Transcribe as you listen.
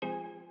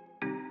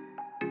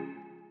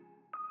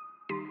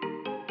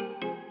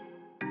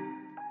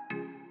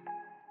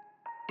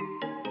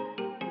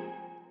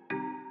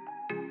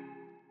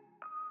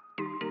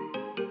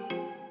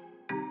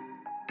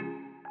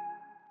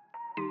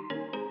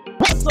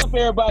What's up,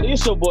 everybody?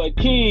 It's your boy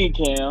King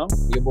Cam.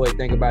 Your boy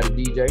Think About It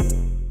DJ.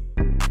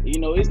 You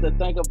know, it's the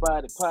Think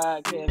About It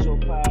podcast, your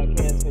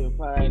podcast, favorite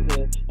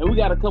podcast. And we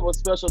got a couple of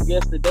special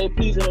guests today.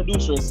 Please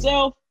introduce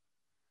yourself.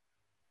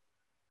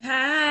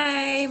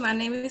 Hi, my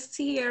name is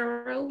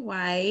Tierra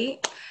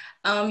White.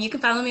 You can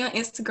follow me on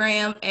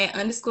Instagram at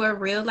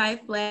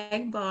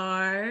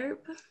 _real-life-black-barb.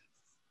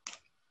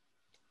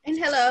 And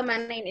hello,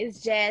 my name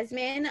is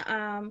Jasmine.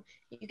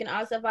 You can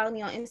also follow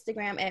me on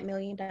Instagram at $1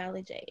 Million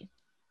J.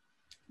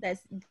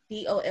 That's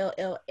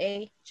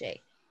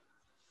DOLLAJ.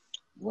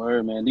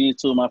 Word, man. These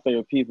two of my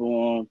favorite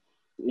people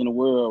in the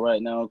world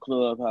right now on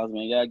Clubhouse,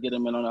 man. Y'all get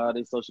them in on all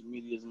these social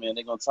medias, man.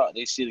 They're going to talk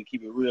their shit and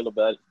keep it real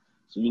about it.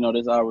 So, you know,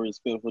 that's our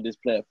respect for this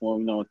platform.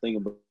 You know, think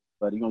about it.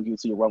 You're going to give it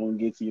to you right when we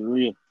get to you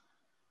real.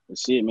 But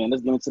shit, man,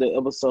 let's get into the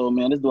episode,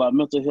 man. Let's do our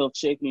mental health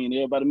check-in.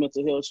 Everybody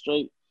mental health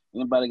straight?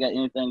 Anybody got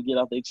anything to get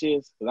off their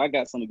chest? Because I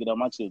got something to get off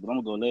my chest, but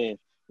I'm going to go last.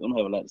 I'm going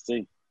to have a lot to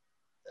say.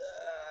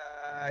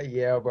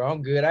 Yeah, bro,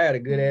 I'm good. I had a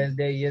good ass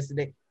day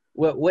yesterday.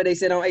 What they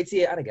said on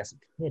ATL, I done got some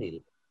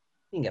cutty.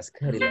 You got some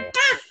cutty last.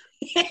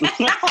 Start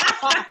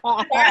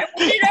with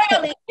it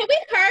early. Can we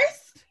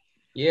curse?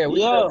 Yeah,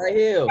 we right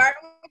here. Start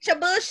with your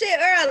bullshit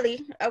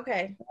early.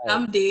 Okay.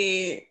 I'm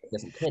dead.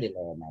 Got some cutty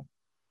last night.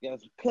 Got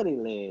some cutty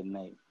last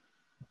night.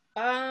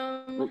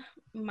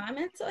 My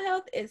mental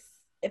health is,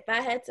 if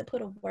I had to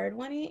put a word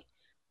on it,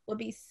 would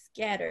be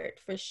scattered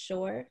for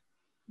sure.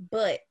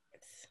 But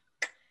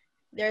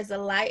there's a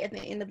light at the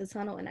end of the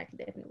tunnel, and I can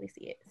definitely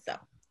see it. So,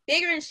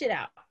 figuring shit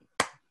out.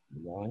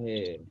 Go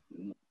ahead.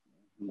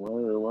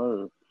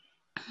 Word.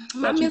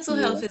 My mental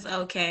health is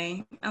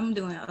okay. I'm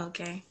doing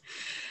okay.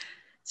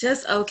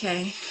 Just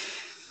okay.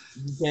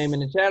 You came in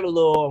the chat a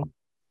little.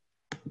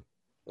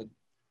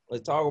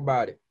 Let's talk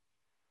about it.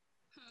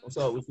 What's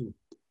up with you?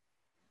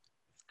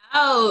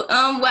 Oh,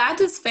 well, I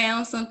just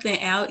found something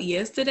out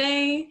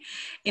yesterday,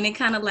 and it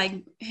kind of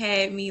like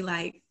had me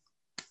like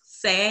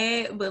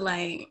sad, but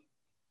like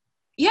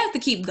you have to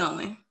keep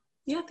going.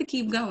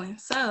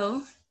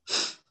 So,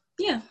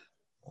 yeah.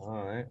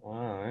 All right.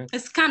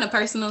 It's kind of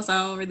personal, so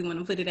I don't really want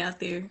to put it out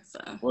there.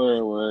 So.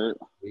 Word.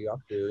 Yeah, I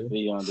feel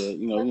Be on that.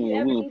 You know, we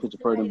didn't put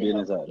your personal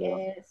business out there.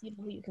 Yes, you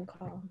know who you can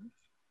call.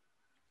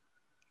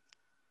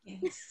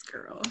 Yes,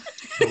 girl.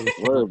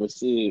 Word, but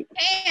shit.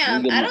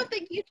 Damn, I don't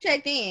think you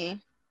checked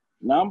in.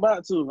 No, I'm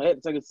about to. I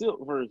had to take a sip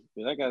first.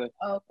 I gotta.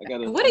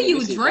 What are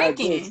you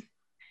drinking?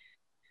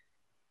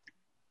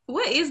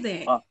 What is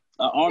that?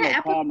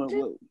 Arnold Palmer.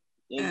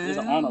 It's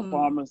an Arnold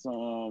Palmer,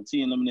 some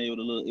tea and lemonade with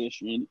a little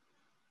extra in it.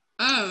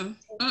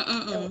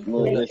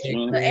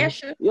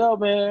 Extra. Yeah,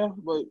 man.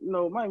 But you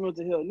know, my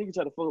mental health. Nigga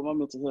try to fuck with my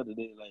mental health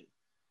today. Like,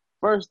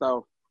 first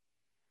off,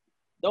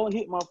 don't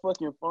hit my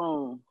fucking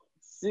phone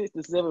 6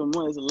 to 7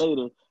 months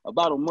later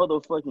about a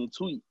motherfucking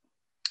tweet.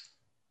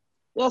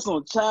 That's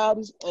some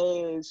childish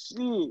ass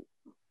shit.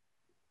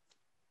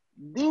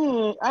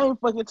 Then I ain't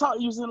fucking talked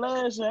to you since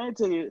last year. I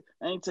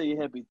ain't tell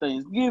you Happy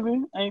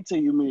Thanksgiving. I ain't tell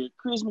you Merry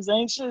Christmas. I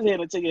ain't shit had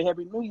to tell you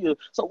Happy New Year.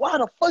 So why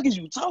the fuck is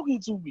you talking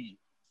to me?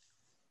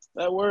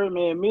 That word,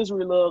 man,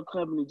 misery love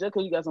company. Just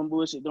cause you got some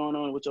bullshit going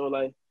on with your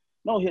life,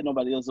 don't hit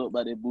nobody else up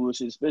about that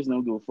bullshit, especially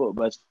don't give a fuck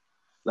about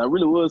you. I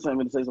really was trying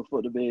to say some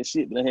fuck the bad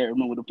shit, but I had to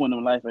remember the point of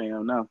my life I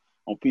am now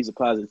on piece of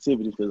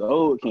positivity because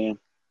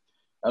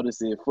I just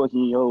said fuck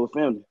you and your whole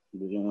family.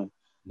 But,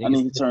 I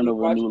need to turn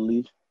over a new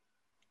leaf.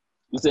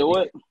 You said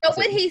what? So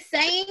what he's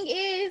saying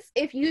is,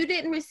 if you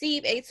didn't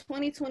receive a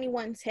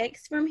 2021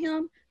 text from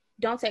him,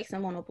 don't text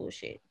him on no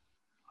bullshit. Is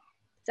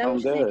that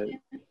what you're saying?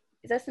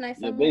 Is that a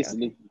nice? Yeah,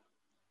 basically.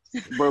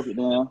 Okay. Broke it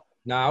down.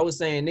 Nah, I was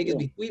saying niggas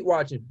be tweet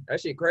watching.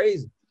 That shit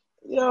crazy.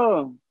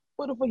 Yeah.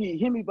 What the fuck you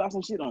hit me about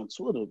some shit on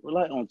Twitter? But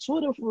like on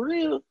Twitter for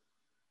real?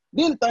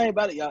 Then the thing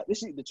about it, y'all, this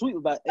shit, the tweet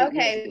was about.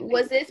 Okay,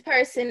 was this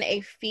person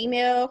a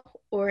female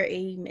or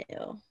a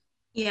male?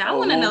 Yeah, I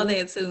want to know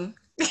that too.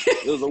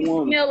 It was a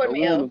woman. Female or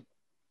male?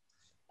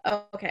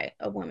 Oh, okay,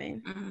 a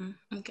woman. Mm-hmm.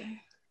 Okay.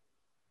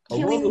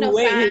 Can we know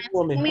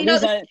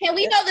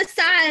the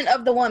sign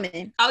of the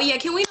woman? Oh yeah,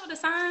 can we know the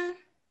sign?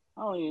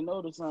 I don't even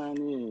know the sign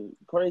is.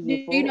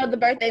 Crazy. Do you know the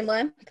birthday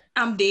month?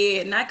 I'm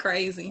dead, not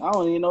crazy. I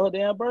don't even know her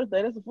damn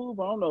birthday. That's a fool,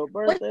 but I don't know her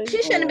birthday. Well,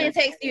 she shouldn't have been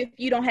texting you if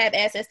you don't have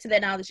access to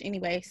that knowledge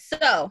anyway.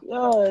 So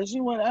yeah, she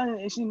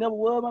went. She never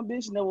was my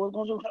bitch. She never was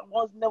gonna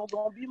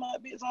be my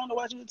bitch. I don't know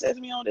why she would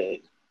text me on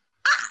that.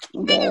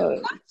 Nigga,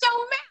 watch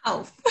your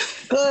mouth.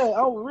 Cause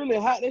I was really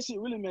hot. That shit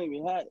really made me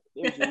hot.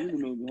 That shit really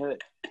made me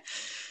hot.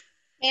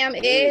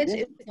 Edge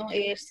is on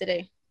edge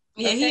today.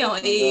 Yeah, okay. He on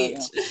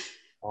edge.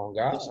 Oh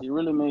God. That shit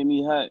really made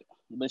me hot.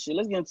 But shit,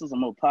 let's get into some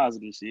more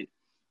positive shit.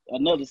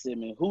 Another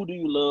segment. Who do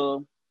you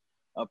love?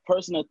 A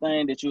personal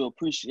thing that you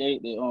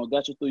appreciate that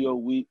got you through your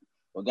week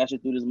or got you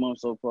through this month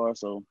so far.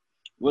 So,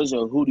 what's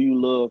your who do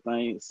you love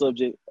thing?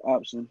 Subject,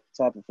 option,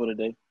 topic for the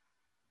day.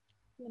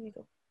 Let me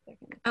go.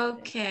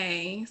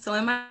 Okay, so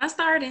am I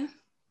starting?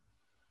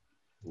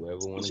 Whoever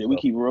wants to. We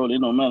keep rolling.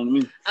 It don't matter to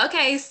me.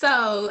 Okay,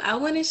 so I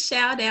want to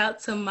shout out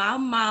to my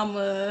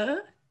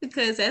mama.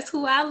 because that's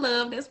who I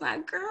love. That's my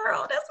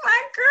girl. That's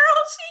my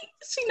girl.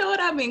 She know what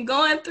I've been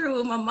going through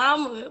with my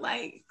mama.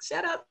 Like,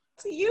 shout out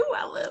to you.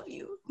 I love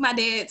you. My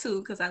dad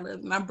too, because I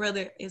love my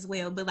brother as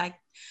well. But like,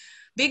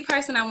 big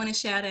person I want to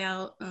shout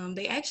out.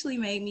 They actually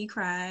made me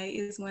cry.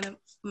 Is one of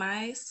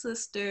my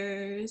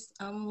sisters,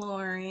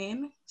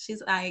 Lauren.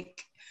 She's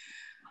like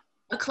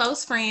a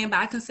close friend, but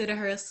I consider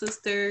her a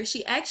sister.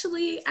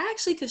 I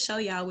actually could show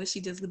y'all what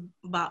she just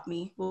bought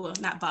me. Well,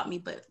 not bought me,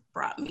 but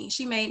brought me.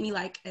 She made me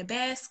like a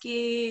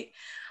basket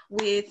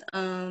with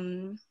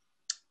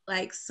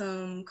like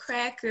some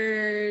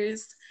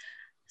crackers,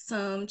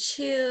 some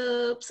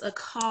chips, a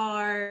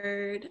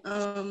card.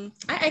 I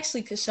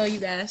actually could show you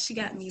guys. She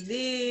got me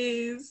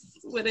this,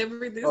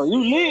 whatever this Oh,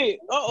 you is. lit.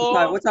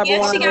 What type of Yeah,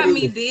 wine she got is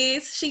me it?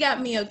 this. She got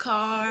me a You got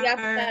card.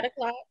 shot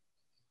o'clock.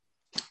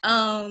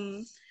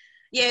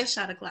 Yeah,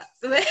 shot o'clock.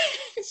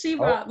 She Oh,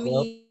 brought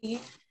well, me.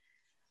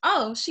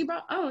 She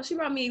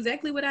brought me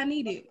exactly what I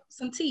needed.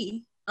 Some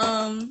tea.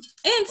 And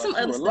some But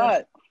you other a stuff.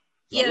 lot.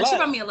 Yeah, she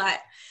brought me a lot.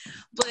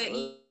 But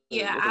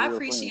yeah, That's a I real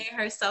appreciate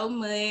her so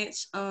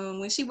much.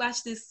 When she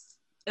watched this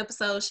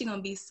episode, she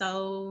gonna be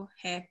so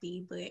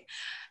happy. But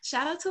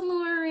shout out to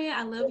Lauren.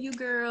 I love you,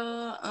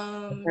 girl.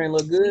 her friend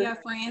look We good. are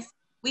friends.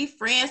 We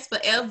friends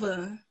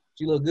forever.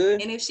 She look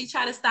good. And if she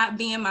try to stop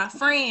being my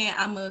friend,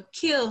 I'ma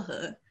kill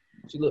her.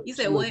 You She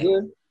said look what?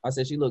 good. I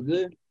said she look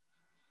good.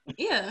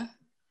 Yeah.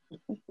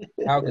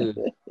 How good?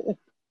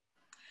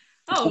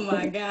 Oh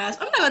my gosh.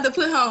 I'm not about to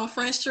put her on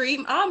Front Street.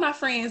 All my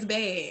friends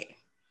bad.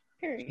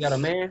 You got a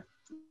man?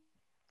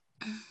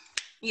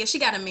 Yeah, she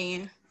got a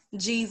man.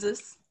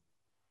 Jesus.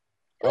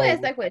 Who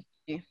asked that question?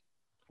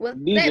 Was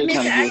DJ that Mr. kinda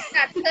I just- just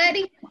got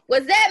Cuddy?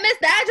 Was that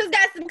Mr. I just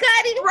got some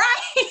Cuddy? Right.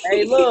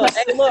 Hey,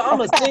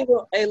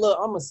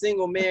 look, I'm a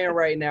single man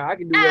right now. I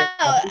can do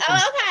that.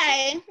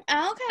 Okay.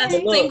 A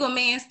But look. single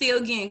man still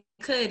getting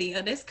cutty.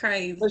 Oh, that's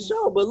crazy. For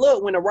sure, but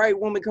look, when the right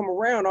woman come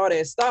around, all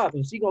that stop,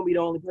 and she gonna be the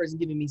only person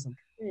giving me some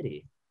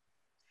credit.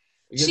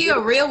 She a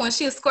real one.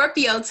 She a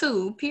Scorpio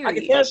too, I can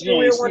period. tell She she a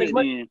ain't real one shit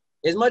then.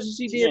 as much as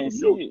she She did ain't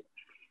for you.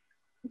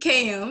 shit.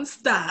 Cam,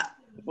 stop.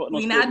 Fuck no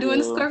We not doing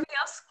the Scorpio.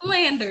 Scorpio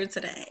slander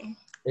today.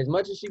 As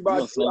much as she You bought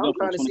gonna you, sling I'm up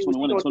from trying to see what she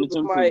 2021 gonna to do for 2022.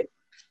 somebody.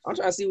 I'm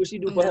trying to see what she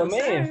do for her No,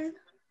 man. sir.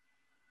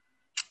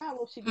 How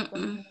will she do for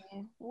Mm-mm.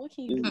 man? What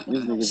can you This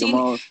do for nigga She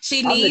Jamal. she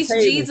I'm the needs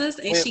table. Jesus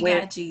and she When-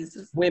 got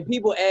Jesus. When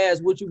people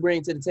ask what you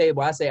bring to the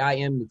table, I say I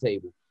am the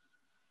table.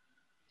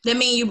 That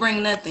mean you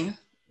bring nothing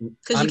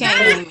because I'm you can't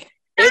just- name it.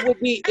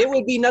 It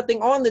would be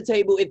nothing on the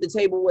table if the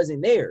table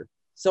wasn't there.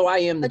 So I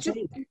am the But you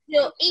table. can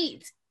still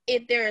eat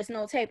if there is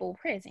no table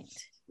present.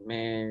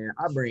 Man,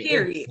 I bring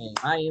Period. everything.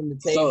 I am the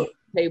table,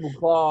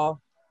 tablecloth.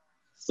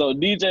 So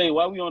DJ,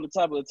 while we on the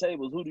top of the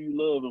tables, who do you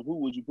love and who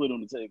would you put on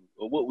the table?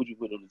 Or what would you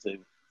put on the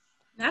table?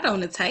 Not on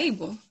the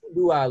table. Who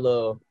do I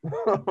love? Yeah,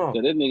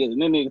 that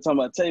nigga talking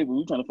about table,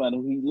 we trying to find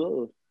out who he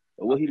love.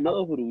 Or what he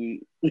love for the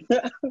week.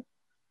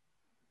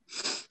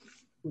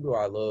 Who do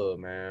I love,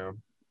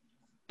 man?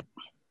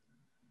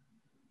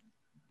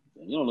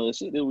 You don't love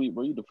shit that week,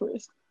 bro. You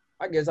depressed.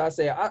 I guess I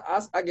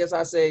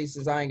say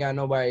since I ain't got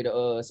nobody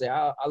to say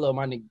I love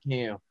my nigga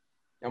Cam.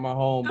 And my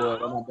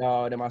homeboy, and my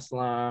dog, and my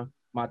slime,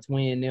 my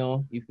twin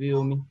them, you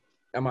feel me?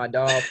 And my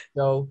dog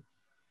so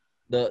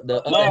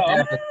the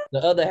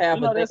other half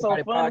You know of that's so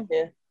Think About funny.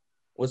 It podcast.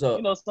 What's up?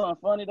 You know something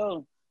funny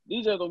though?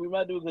 DJ gonna be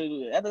my dude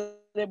because after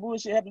that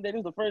bullshit happened, that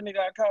was the first nigga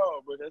I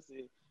called, bro. That's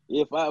it.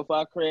 If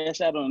I crash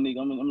out on a nigga,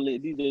 I'm gonna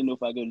let DJ know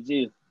if I go to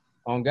jail.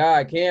 On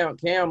God,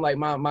 Cam like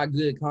my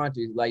good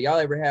conscience. Like y'all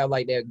ever have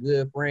like that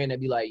good friend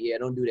that be like, yeah,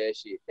 don't do that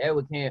shit. That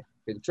would Cam.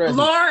 Trust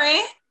me.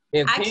 Lauren.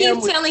 If I Cam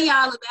keep telling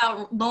y'all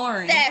about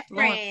Lauren. That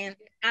Lauren. friend.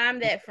 I'm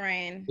that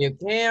friend. If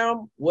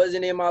Cam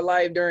wasn't in my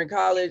life during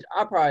college,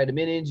 I probably would have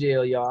been in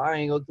jail, y'all. I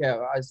ain't gonna cap.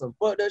 Some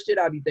fucked up shit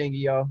I be thinking,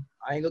 y'all.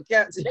 I ain't gonna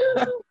cap.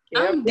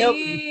 I'm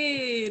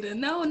dead.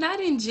 No, not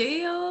in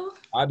jail.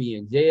 I be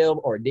in jail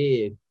or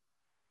dead.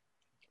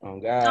 Oh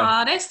God.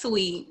 Oh, that's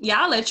sweet.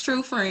 Y'all are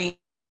true friends.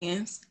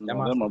 No,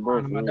 my that's my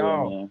bro, son, my for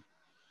dog. real, man.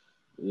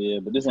 Yeah,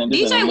 but this ain't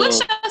DJ, what's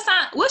love. your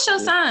sign? What's your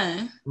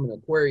sign? I'm an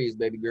Aquarius,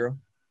 baby girl.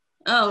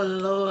 Oh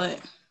Lord.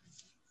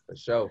 For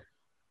sure.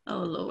 Oh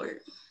Lord.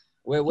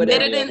 What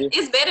Better that? than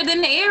it's better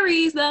than the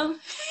Aries though.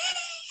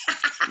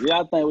 Yeah,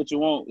 I think what you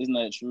want is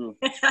not true.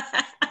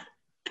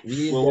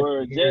 We Well,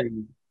 word,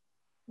 definitely-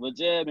 But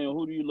Jab, man,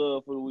 who do you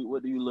love for the week?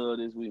 What do you love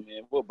this week,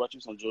 man? What brought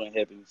you some joy and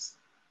happiness?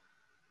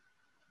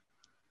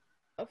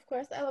 Of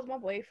course, I love my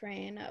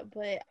boyfriend,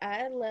 but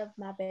I love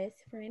my best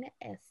friend,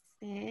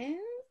 Essence.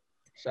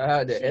 Shout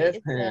out to She is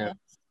S-Ham.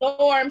 the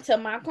storm to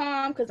my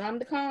calm because I'm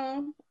the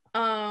calm.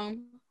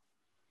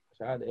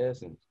 Shout out to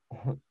Essence.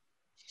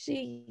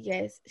 She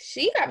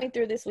got me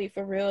through this week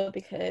for real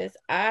because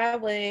I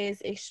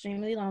was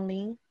extremely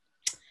lonely.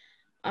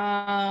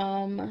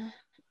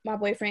 My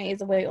boyfriend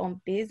is away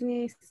on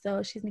business,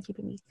 so she's been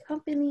keeping me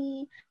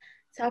company,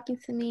 talking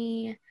to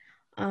me,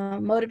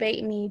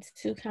 motivating me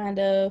to kind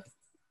of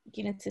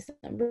get into some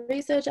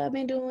research I've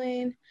been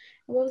doing.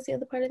 What was the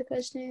other part of the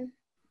question?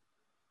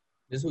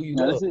 Just who you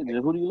No, love. that's it.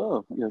 Man. Who do you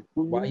love? Yeah.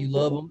 Why you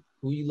love them?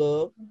 Who you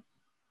love?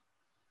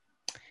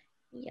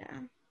 Yeah.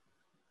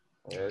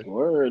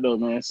 Word though,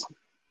 man.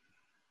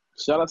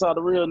 Shout out to all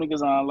the real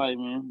niggas I don't like,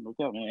 man. No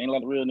cap, man. Ain't a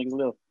lot of real niggas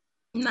left.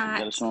 You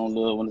gotta Not. show them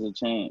love when there's a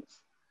chance.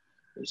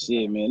 But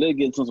shit, man, let's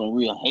get into some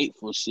real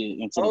hateful shit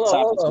into the Hold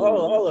topics.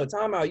 on.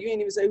 Time out. You ain't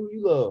even say who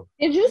you love.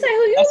 Did you say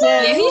who you I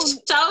said, Yeah, he who?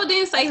 sure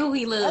didn't say who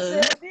he I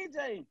loved. said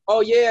DJ.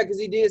 Oh yeah, because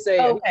he did say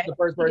Okay. he's the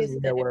first person He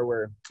with did that say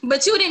word.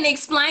 But you didn't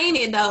explain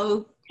it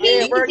though.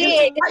 Yeah, He bro,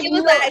 did. how He you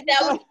was know? like, that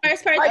was the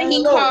first person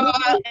he know?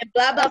 called, and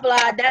blah blah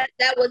blah.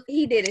 That was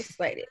he did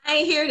explain it. I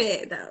ain't hear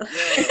that though.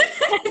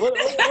 Yeah. What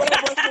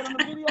that boy said in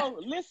the video?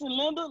 Listen,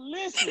 Linda,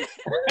 listen.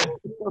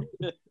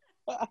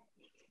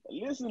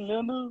 Listen,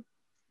 Linda.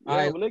 All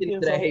right, let's get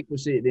into that hateful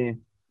shit then.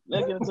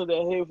 Let's get into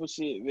that hateful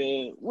shit,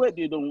 man. What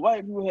did them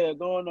white people have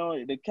going on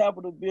at the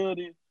Capitol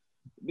building?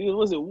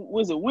 Was it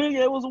Wednesday?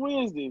 It was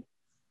Wednesday.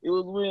 It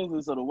was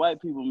Wednesday. So the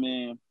white people,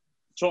 man,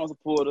 Trump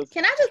supporters.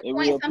 Can I just they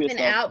point real something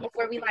pissed off. out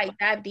before we like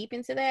dive deep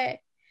into that?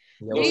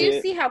 Yeah, Do Go you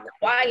ahead. see how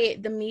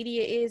quiet the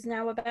media is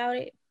now about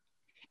it?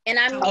 And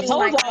I mean, I told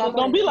like, y'all it's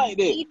gonna be like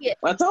that.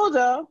 I told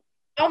y'all.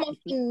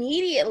 Almost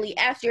immediately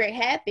after it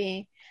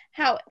happened.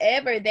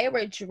 However, they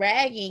were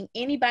dragging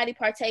anybody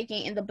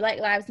partaking in the Black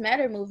Lives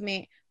Matter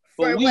movement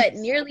for what,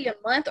 nearly a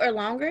month or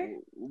longer?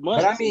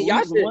 But I mean,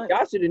 y'all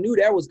should have knew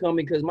that was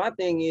coming, because my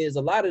thing is,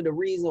 a lot of the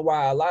reason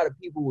why a lot of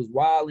people was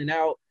wilding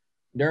out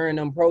during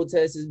them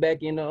protests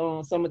back in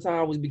the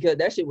summertime was because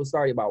that shit was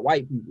started by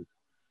white people.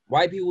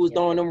 White people was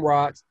throwing them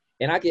rocks,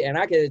 and I can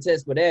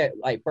attest for that,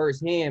 like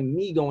firsthand,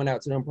 me going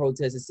out to them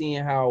protests and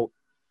seeing how,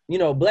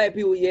 black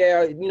people,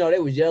 they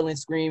was yelling,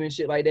 screaming,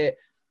 shit like that.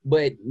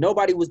 But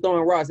nobody was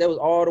throwing rocks. That was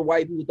all the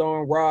white people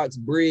throwing rocks,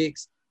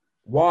 bricks,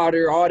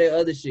 water, all that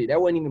other shit. That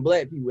wasn't even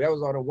black people. That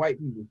was all the white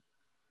people.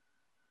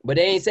 But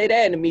they ain't say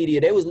that in the media.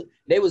 They was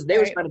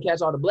trying to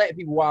catch all the black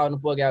people wilding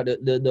the fuck out,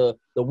 the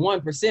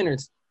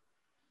 1%ers.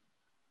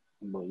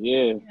 But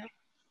yeah.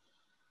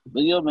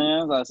 But yeah,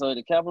 man, like, so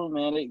the Capitol,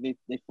 man, they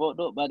fucked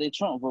up by their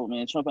Trump vote,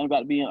 man. Trump ain't about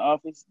to be in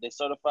office. They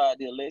certified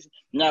the election.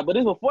 Nah, but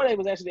this before they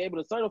was actually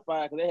able to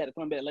certify, because they had to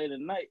come back later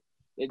tonight.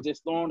 They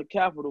just stormed the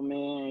Capitol,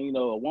 man.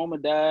 A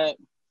woman died.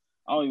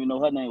 I don't even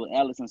know her name was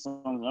Allison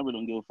something. I really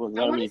don't give a fuck.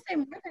 I want to say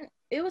more than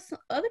it was.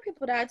 Other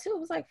people died too. It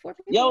was like 4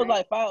 people. Yeah, it was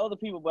like 5 other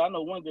people, but I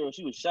know one girl,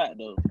 she was shot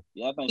though.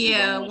 Yeah, I think.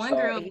 Yeah, one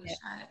girl was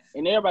shot.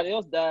 And everybody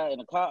else died,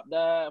 and a cop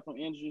died from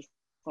injuries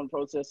from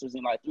protesters,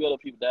 and like 3 other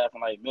people died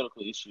from like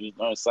medical issues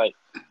during sight.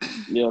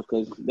 Yeah,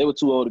 because they were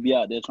too old to be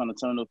out there trying to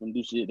turn up and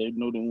do shit they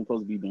know they weren't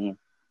supposed to be doing.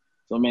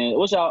 So man,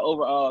 what's y'all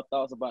overall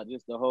thoughts about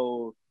just the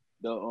whole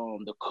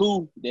the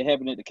coup that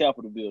happened at the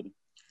Capitol building?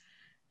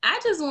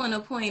 I just want to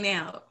point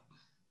out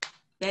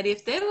that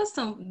if there was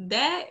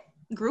that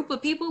group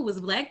of people was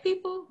black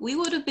people, we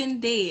would have been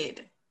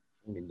dead.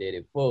 We dead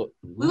as fuck.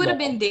 We would have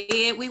been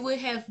dead. We would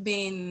have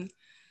been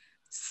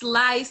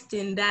sliced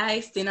and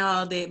diced and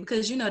all that,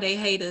 because they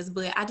hate us.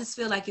 But I just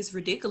feel like it's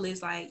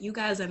ridiculous. Like, you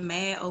guys are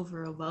mad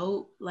over a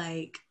vote.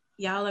 Like,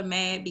 y'all are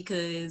mad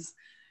because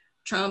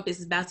Trump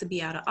is about to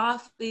be out of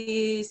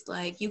office.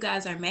 Like, you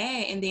guys are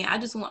mad. And then I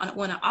just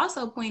want to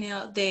also point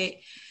out that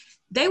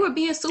they were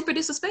being super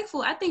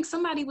disrespectful. I think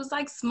somebody was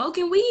like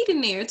smoking weed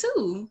in there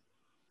too,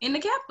 in the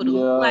Capitol.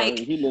 Yeah, like,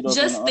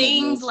 just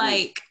things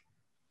like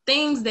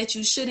things that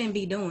you shouldn't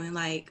be doing.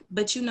 Like,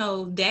 but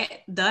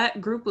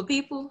that group of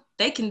people,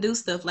 they can do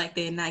stuff like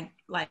that and not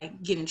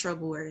like get in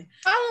trouble or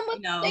call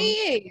them what they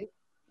is.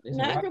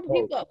 Not a group of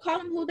people. Call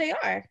them who they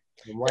are.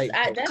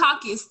 The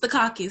caucus.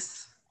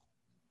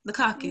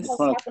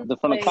 From the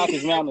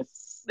Caucasus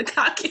Mountains. The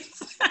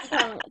caucus.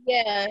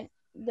 Yeah,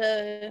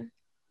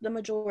 the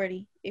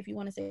majority, if you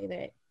want to say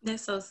that.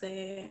 That's so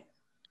sad.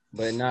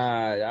 But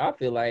nah, I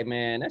feel like,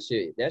 man, that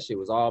shit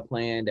was all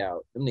planned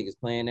out. Them niggas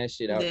playing that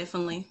shit out.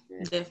 Definitely.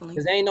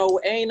 Cause ain't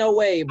no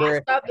way, bro.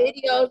 I saw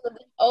videos of them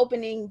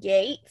opening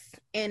gates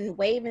and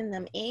waving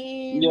them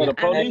in. Yeah, the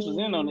police was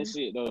in on this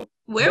shit though.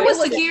 Where was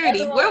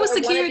security? Where was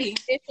security?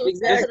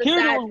 Exactly.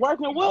 Security was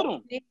working with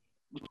them.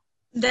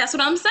 That's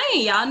what I'm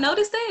saying. Y'all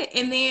noticed that?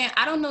 And then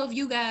I don't know if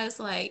you guys,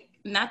 like,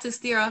 not to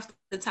steer off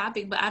the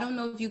topic, but I don't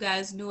know if you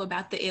guys knew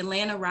about the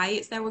Atlanta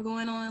riots that were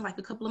going on like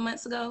a couple of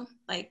months ago,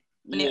 like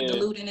when they were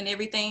looting and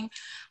everything.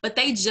 But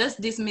they just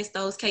dismissed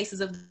those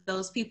cases of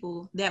those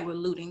people that were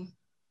looting,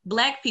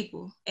 Black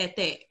people at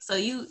that. So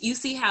you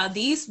see how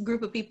these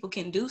group of people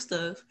can do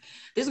stuff.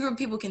 This group of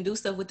people can do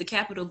stuff with the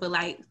Capitol, but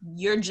like,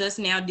 you're just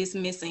now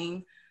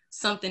dismissing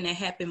something that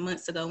happened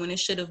months ago when it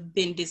should have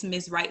been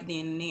dismissed right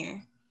then and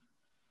there.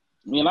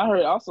 I mean, I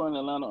heard also in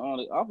Atlanta,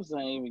 the officer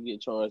ain't even get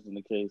charged in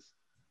the case.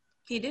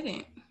 He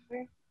didn't.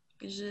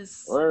 It's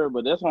just.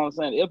 But that's what I'm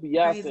saying. The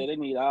FBI said they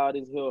need all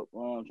this help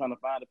trying to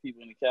find the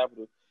people in the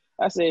Capitol.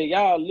 I said,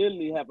 y'all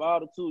literally have all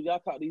the tools. Y'all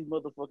caught these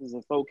motherfuckers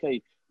in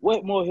 4K.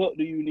 What more help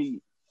do you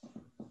need?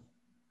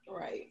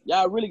 Right.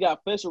 Y'all really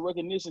got facial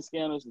recognition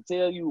scanners to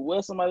tell you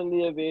where somebody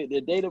live at,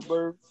 their date of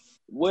birth,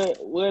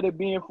 where they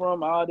being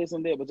from, all this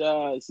and that. But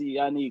y'all see,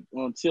 y'all need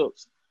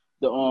tips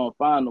to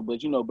find them.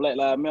 But Black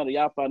Lives Matter,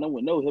 y'all find them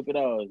with no help at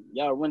all.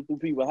 Y'all run through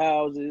people's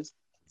houses.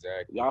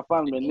 Exactly. Y'all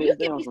find them you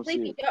can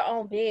sleep in your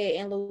own bed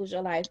and lose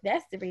your life.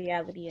 That's the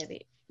reality of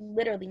it.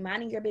 literally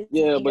minding your business.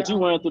 Yeah, in but your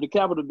you own went lane. through the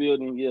Capitol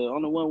building. Yeah,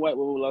 only one white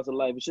woman lost her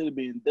life. It should have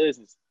been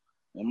dozens.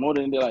 And more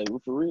than that, like,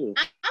 for real.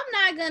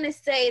 I'm not gonna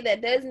say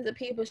that dozens of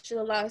people should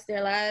have lost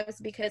their lives,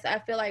 because I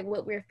feel like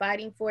what we're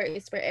fighting for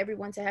is for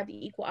everyone to have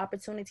the equal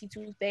opportunity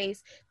to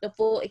face the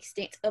full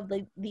extent of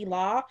the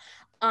law.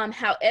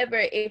 However,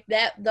 if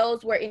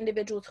those were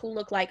individuals who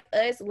look like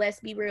us,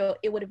 let's be real,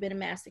 it would have been a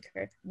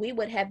massacre. We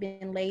would have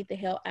been laid the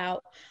hell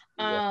out.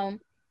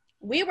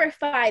 We were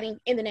fighting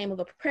in the name of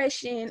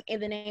oppression, in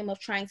the name of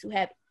trying to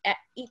have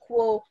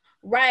equal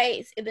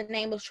rights, in the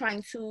name of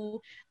trying to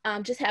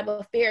just have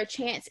a fair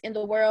chance in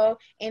the world.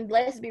 And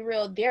let's be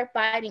real, they're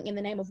fighting in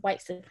the name of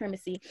white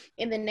supremacy,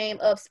 in the name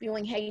of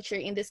spewing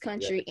hatred in this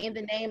country, in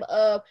the name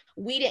of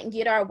we didn't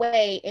get our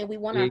way and we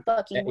want our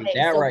fucking way.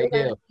 That So right we're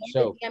there, gonna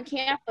so the damn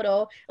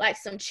Capitol like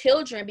some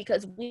children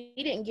because we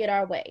didn't get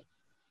our way.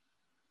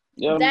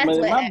 Yeah, That's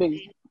what my happened.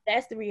 big,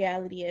 That's the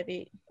reality of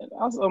it.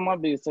 also my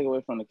biggest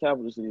takeaway from the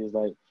Capitol City is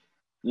like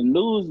the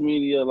news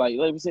media, like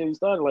we said, we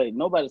started like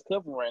nobody's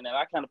covering right now.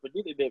 I kind of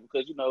predicted that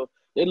because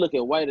they look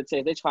at white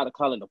attacks, they try to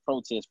call it a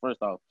protest.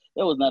 First off,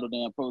 that was not a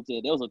damn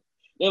protest.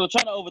 They were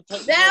trying to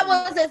overtake. That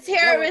was a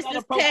terrorist not a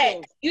attack.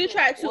 protest. You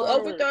tried to Word.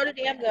 overthrow the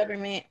damn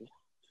government.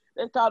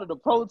 They called it a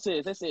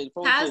protest. They said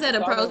protest. How's that a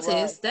Talking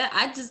protest? about-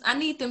 I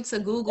need them to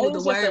Google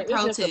the word It's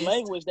just the protest.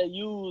 language they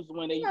use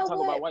when they You know talk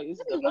what? about white. It's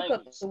Let the me look up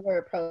language. the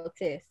word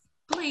protest.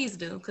 Please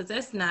do, because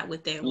that's not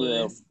what that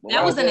Yeah, was. but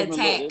That was an definitely looked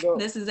attack. it up.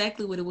 That's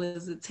exactly what it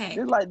was, attack.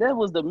 It's like that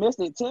was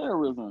domestic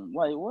terrorism,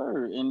 like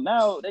word. And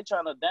now they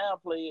trying to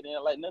downplay it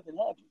and like nothing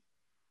happened.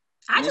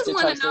 I just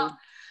want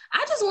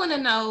to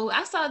know.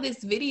 I saw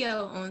this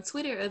video on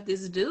Twitter of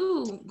this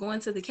dude going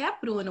to the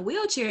Capitol in a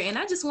wheelchair, and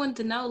I just wanted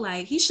to know,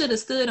 like, he should have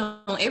stood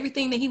on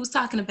everything that he was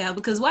talking about,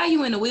 because why are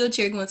you in a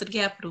wheelchair going to the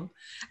Capitol?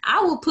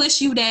 I will push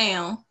you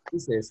down. He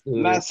said,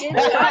 "Stood."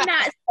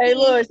 Hey,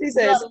 look, she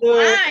said,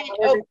 "Stood."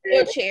 Of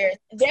wheelchairs.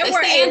 There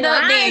were Stand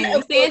up, line then.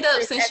 of Stand up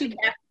wheelchairs since at you the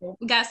Capitol.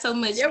 got so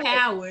much There were-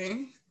 power.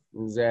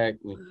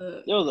 Exactly.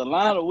 There was a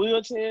line of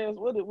wheelchairs.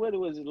 What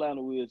was this line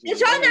of wheelchairs? Did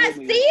y'all not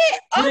see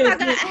it? Oh my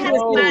God, I have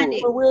to find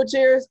it.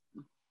 Wheelchairs.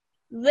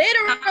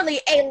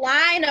 Literally a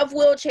line of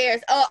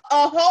wheelchairs. A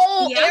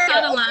whole Yeah, I area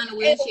saw the line of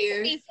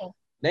wheelchairs. people.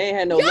 They ain't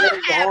had no Y'all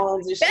legs, have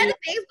arms, and better shit.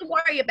 things to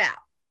worry about.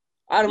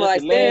 I'd be Just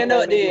like, the leg stand up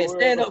part, they then. worry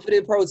Stand about- up for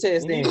this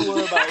protest They then. need to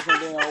worry about some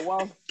damn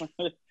wall.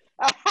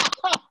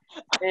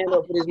 Stand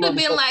up for this Could have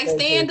been like, motherfucking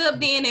stand protest. up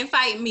then and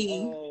fight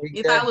me. Exactly.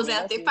 If I was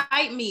Man, out there, that's it.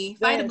 fight me.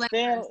 Fight a black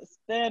person.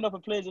 Stand up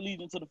and pledge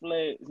allegiance to the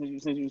flag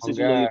since you Oh, love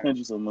your God.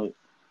 country so much.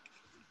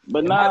 But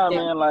And nah, my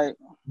thing- man, like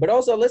But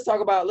also, let's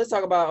talk about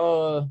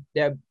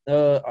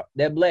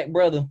that black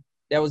brother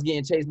that was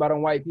getting chased by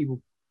them white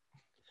people.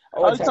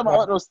 oh, you talking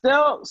about those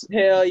steps?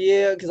 Hell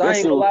yeah, because I That ain't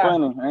shit gonna was lie.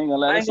 funny. I ain't gonna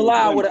lie. I That ain't shit gonna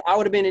lie. was funny. I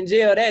would have been in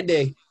jail that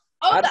day.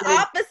 Oh, I'd the been-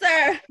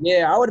 officer.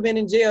 Yeah, I would have been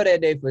in jail that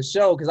day for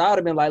sure. Because I would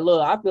have been like,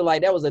 look, I feel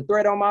like that was a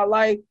threat on my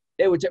life.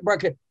 They would, bro.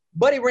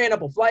 Buddy ran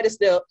up a flight of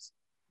steps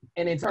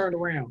and then turned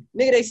around.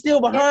 Nigga, they still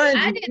behind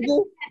If I you. didn't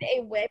Nigga. have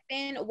a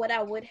weapon, what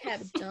I would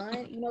have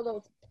done, you know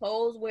those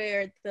poles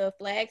where the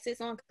flag sits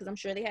on, because I'm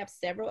sure they have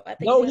several. I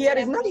think No, US he had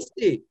his flag. nutty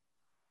stick.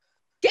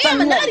 Damn,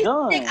 a He had a nutty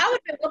gun. stick. I would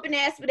have been whooping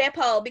ass with that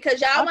pole, because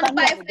y'all I want to thought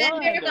he fight had for a that gun,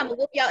 America. I'm though. gonna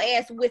whoop y'all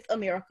ass with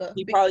America.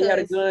 He probably had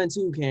a because- gun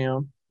too,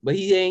 Cam. But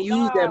he ain't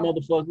used that Nah.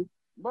 motherfucker.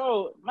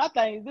 Bro, my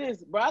thing is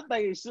this, bro. I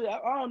think it should. I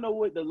don't know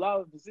what the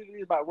law specifically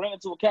is about running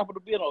to a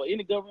Capitol building or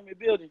any government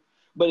building.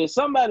 But if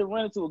somebody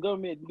ran into a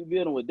government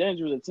building with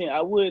dangerous intent,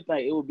 I would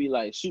think it would be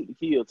like shoot to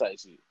kill type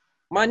shit.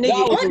 My Y'all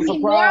nigga, was On a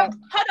surprised.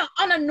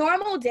 on a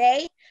normal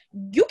day,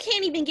 you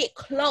can't even get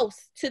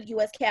close to the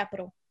U.S.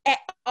 Capitol at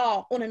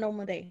all on a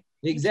normal day.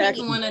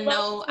 exactly. I want to know.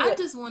 Close to I it.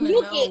 just want to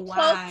You know get why.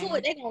 close to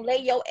it, they're gonna lay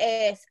your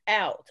ass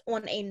out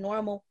on a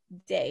normal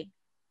day.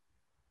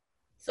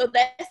 So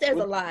that says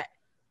a lot.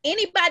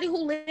 Anybody who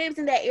lives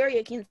in that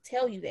area can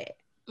tell you that.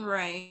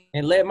 Right.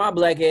 And let my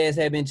black ass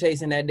have been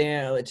chasing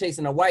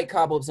a white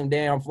cop up some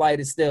damn flight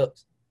of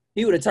steps.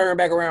 He would have turned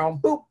back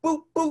around, boop,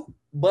 boop, boop,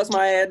 bust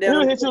my ass He would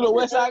down. hit you to the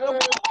west side. Go,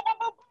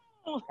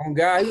 Oh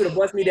God, he would have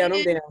bust me down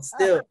them damn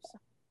steps.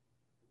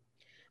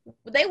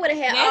 They would have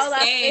had all That's our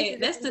sad. faces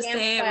That's in the damn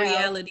sad cloud.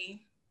 reality.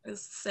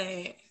 It's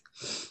sad.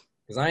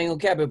 Cause I ain't gonna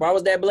cap it. If I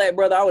was that black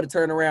brother, I would have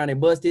turned around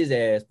and bust his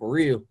ass for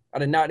real.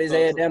 I'd have knocked his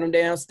ass down them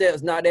damn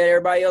steps, knocked out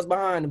everybody else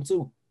behind him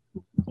too.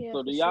 Yeah, So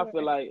for do y'all sure.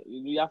 feel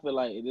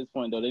like at this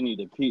point though they need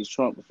to impeach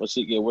Trump before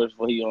shit get worse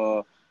before he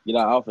get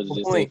out of office and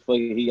Good just say point. fuck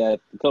it, he got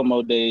a couple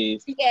more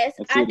days. Yes,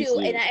 until I this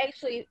do. year.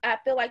 And I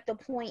feel like the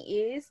point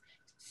is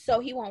so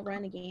he won't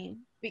run again.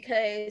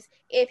 Because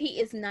if he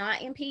is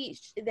not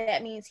impeached,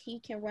 that means he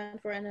can run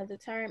for another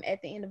term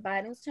at the end of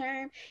Biden's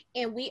term.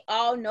 And we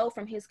all know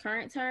from his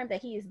current term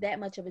that he is that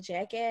much of a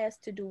jackass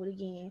to do it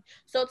again.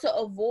 So to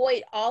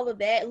avoid all of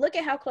that, look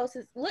at how close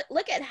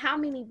look at how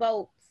many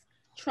votes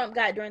Trump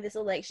got during this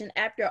election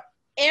after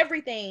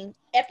everything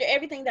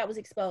that was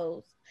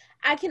exposed.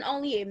 I can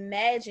only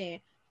imagine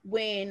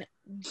when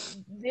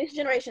this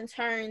generation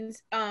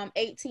turns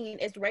 18,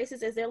 as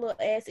racist as their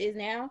little ass is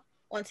now,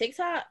 on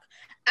TikTok.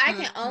 I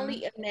can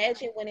only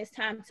imagine when it's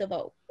time to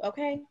vote.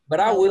 Okay. But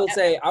I will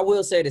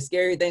say the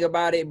scary thing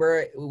about it,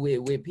 bro,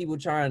 with people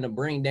trying to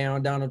bring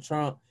down Donald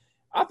Trump,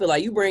 I feel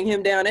like you bring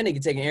him down, that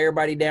nigga taking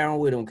everybody down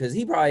with him because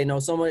he probably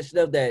knows so much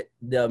stuff that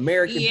the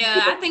American people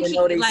I think he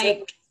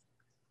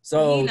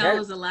he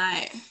knows a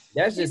lot.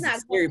 That's just the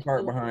scary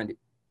part behind it.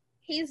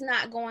 He's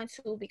not going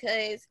to,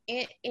 because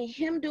in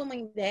him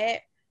doing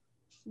that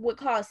would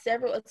cause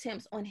several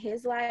attempts on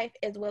his life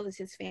as well as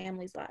his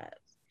family's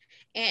lives.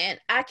 And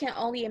I can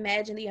only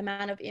imagine the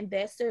amount of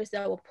investors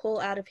that will pull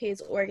out of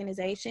his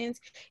organizations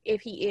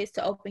if he is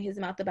to open his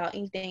mouth about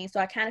anything. So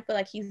I kind of feel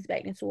like he's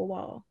backed into a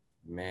wall.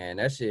 Man,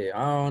 that shit, I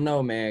don't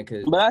know, man.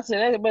 But I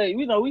said that,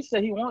 but we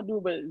said he won't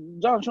do, but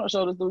Donald Trump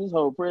showed us through this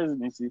whole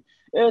presidency.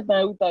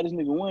 Everything we thought this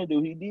nigga wouldn't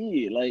do, he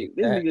did. Like,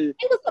 this nigga,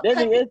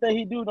 everything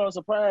he do don't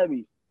surprise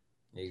me.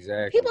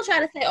 Exactly. People try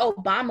to say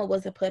Obama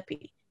was a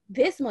puppy.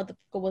 This motherfucker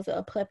was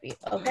a puppy,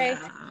 okay?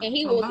 And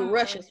he was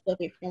Russia's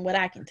puppy, from what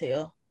I can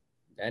tell.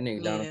 That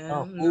nigga Donald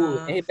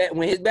Trump.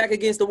 When his back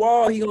against the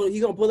wall, he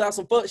gonna pull out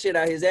some fuck shit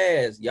out his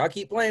ass. Y'all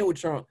keep playing with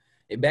Trump.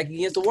 They back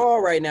against the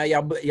wall right now.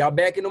 Y'all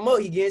backing him up.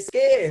 He getting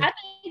scared. I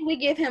think we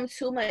give him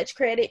too much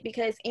credit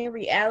because in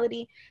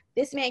reality,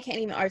 this man can't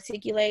even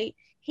articulate.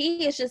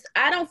 He is just,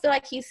 I don't feel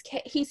like he's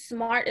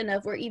smart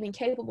enough or even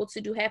capable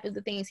to do half of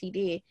the things he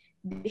did.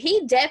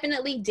 He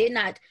definitely did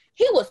not.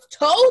 He was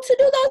told to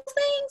do those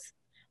things,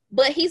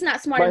 but he's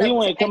not smart enough. But he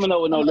wasn't coming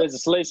up with no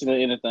legislation or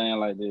anything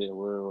like that.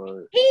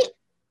 Word.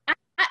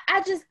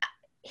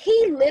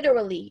 He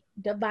literally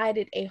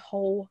divided a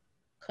whole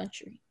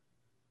country.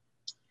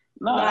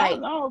 No, I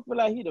don't feel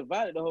like he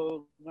divided the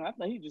whole. I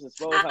think he just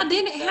exposed. How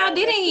didn't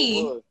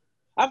he?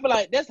 I feel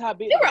like that's how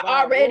big. They were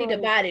already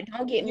divided.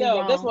 Don't get me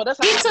wrong. That's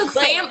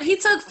how he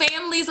took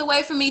families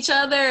away from each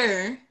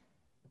other.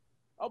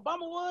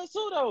 Obama was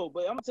too, though.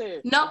 But I'm gonna tell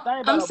you. No,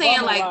 I'm saying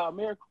Obama, like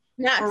America,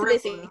 not to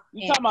this extent.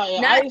 You talking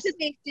about not to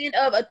the extent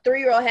of a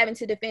 3-year-old having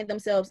to defend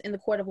themselves in the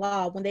court of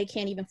law when they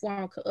can't even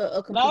form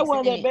a complete. No, it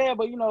wasn't that bad,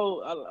 but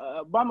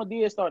Obama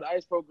did start the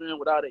ICE program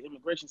without the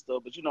immigration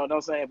stuff. But you know what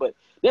I'm saying. But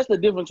that's the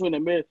difference between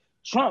America.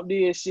 Trump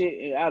did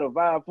shit out of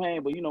vile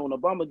pain, but when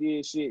Obama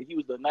did shit, he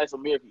was the nice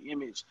American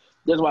image.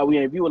 That's why we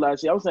ain't view a lot of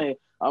shit. I'm saying,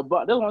 that's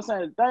what I'm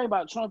saying. The thing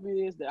about Trump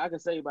is that I can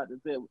say about this,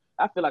 that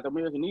I feel like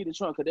America needed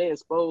Trump because they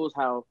exposed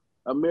how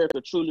America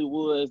truly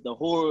was. The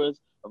horrors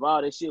of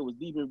all that shit was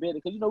deep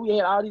embedded. Because we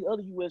had all these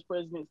other U.S.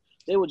 presidents.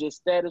 They were just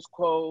status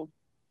quo.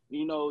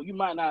 You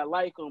might not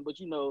like them, but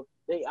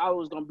they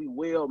always gonna be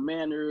well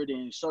mannered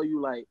and show you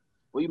like,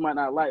 well, you might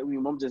not like me.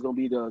 I'm just gonna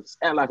be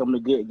act like I'm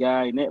the good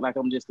guy and act like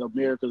I'm just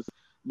America's.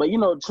 But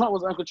Trump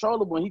was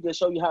uncontrollable, and he just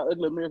showed you how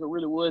ugly America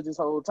really was this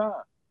whole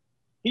time.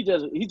 He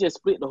just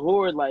split the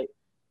hordes. Like,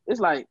 it's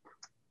like,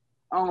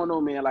 I don't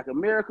know, man. Like,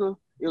 America,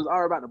 it was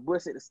all about the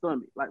bust at the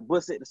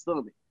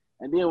stomach,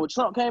 And then when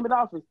Trump came in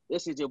office, that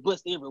shit just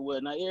bust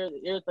everywhere. Now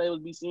everything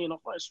was be seen on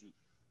Front Street.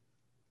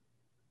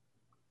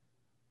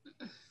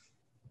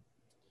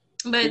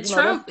 But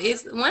Trump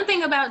is one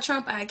thing about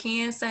Trump. I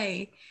can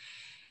say,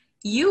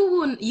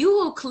 you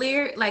will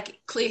clear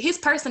his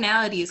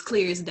personality is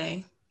clear as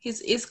day.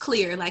 It's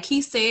clear. Like,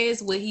 he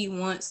says what he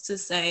wants to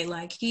say.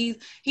 Like, he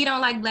don't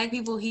like black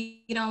people.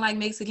 He don't like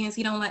Mexicans.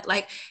 He don't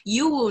like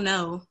you will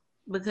know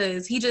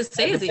because he just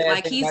says it.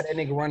 Like, he's that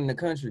nigga running the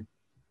country.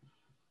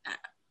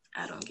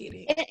 I don't get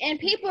it. And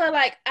people are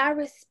like, I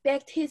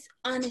respect his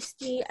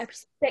honesty. I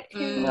respect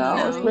him. No, I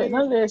don't respect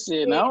none of that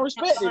shit. No, I don't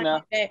respect it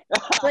now.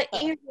 But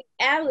in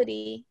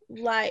reality,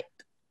 like,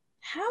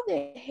 how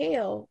the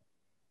hell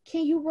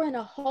can you run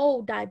a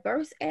whole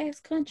diverse ass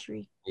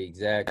country?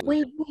 Exactly. When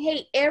you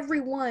hate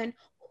everyone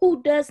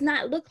who does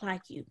not look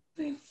like you.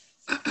 People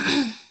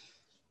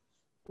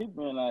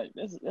been like,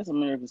 that's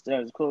American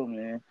status quo,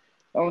 man.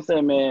 I'm gonna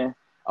say, man,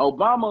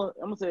 Obama,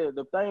 I'm gonna say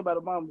the thing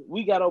about Obama,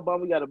 we got a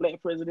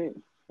black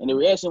president, and the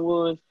reaction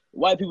was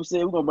white people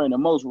said we're gonna bring the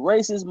most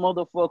racist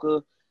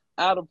motherfucker,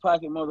 out of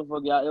pocket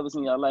motherfucker y'all ever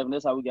seen in y'all life, and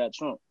that's how we got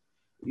Trump.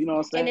 You know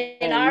what I'm saying?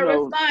 And in our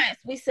response,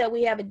 we said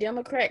we have a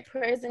Democrat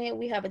president,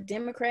 we have a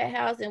Democrat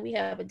House, and we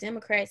have a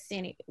Democrat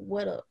Senate.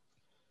 What up?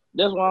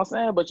 That's what I'm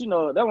saying. But that's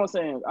what I'm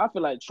saying. I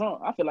feel like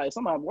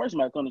somebody worse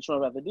might come to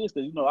Trump after this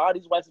because all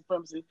these white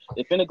supremacists,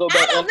 they finna go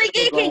back. I don't think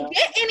it can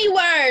get any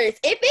worse.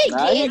 If it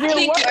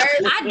gets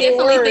worse, I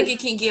definitely think it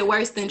can get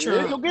worse than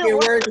Trump. It'll get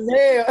worse than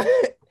hell.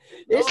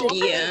 This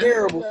shit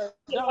terrible.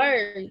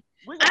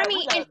 I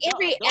mean, in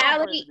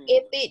reality,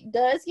 if it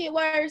does get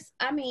worse,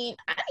 I mean,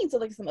 I need to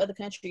look at some other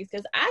countries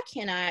because I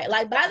cannot.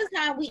 Like, by the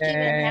time we even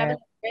have a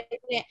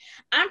president,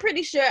 I'm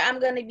pretty sure I'm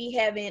gonna be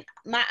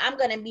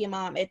a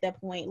mom at that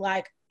point.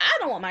 Like, I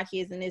don't want my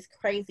kids in this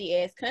crazy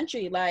ass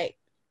country. Like,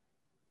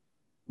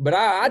 but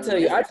I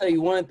tell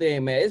you one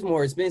thing, man. It's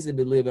more expensive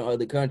to live in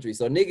other countries.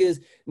 So some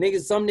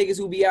niggas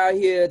who be out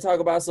here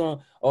talk about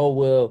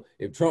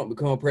if Trump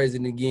become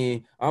president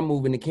again, I'm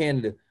moving to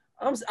Canada.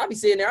 I be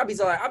sitting there. I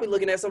be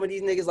looking at some of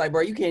these niggas like, bro,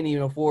 you can't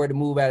even afford to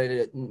move out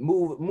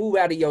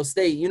of your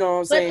state. You know what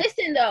I'm saying? But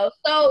listen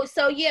though,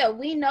 so yeah,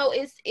 we know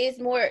it's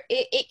more.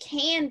 It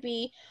can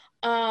be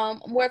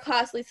more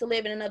costly to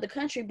live in another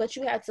country, but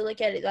you have to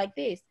look at it like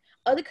this.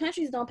 Other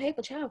countries don't pay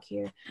for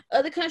childcare.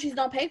 Other countries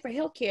don't pay for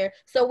healthcare.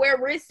 So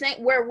where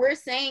we're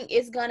saying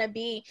it's gonna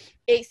be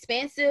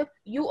expensive,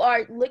 you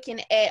are looking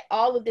at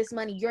all of this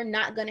money you're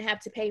not gonna have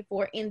to pay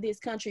for in this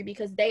country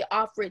because they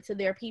offer it to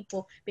their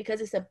people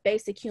because it's a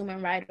basic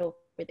human right over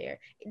there.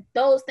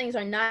 Those things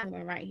are not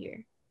human right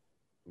here.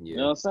 Yeah. You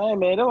know what I'm saying,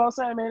 man? That's what I'm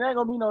saying, man. There ain't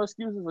gonna be no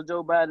excuses for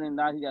Joe Biden and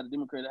now he got a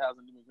Democratic House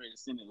and Democratic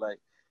Senate. Like,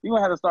 you're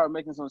gonna have to start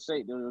making some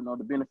shape to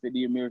benefit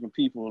the American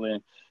people.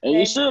 And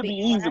it should be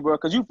easy, bro,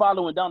 because you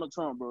following Donald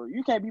Trump, bro.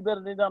 You can't be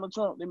better than Donald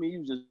Trump. I mean,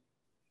 you just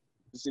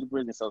the city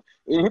president. So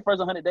in his first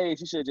 100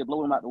 days, he should just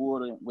blow him out the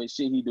water with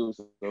shit he do.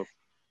 So,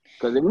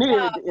 because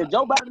if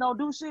Joe Biden don't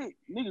do shit,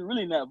 nigga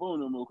really not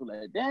voting no more. Cause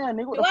like, damn,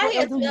 nigga, what the fuck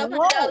do you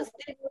want?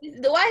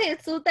 Do I hear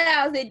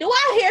 2,000? Do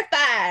I hear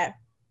 5?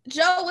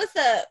 Joe, what's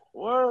up?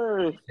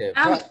 Word.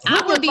 I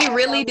would be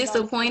really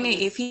disappointed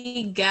if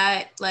he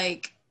got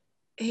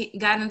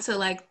into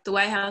like the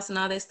White House and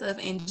all that stuff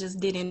and just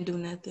didn't do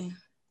nothing.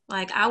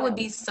 Like, I would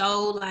be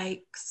so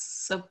like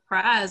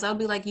surprised. I'll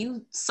be like,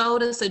 you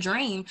sold us a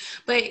dream.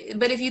 But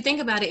if you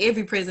think about it,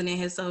 every president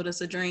has sold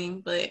us a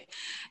dream. But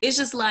it's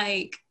just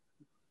like,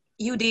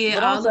 you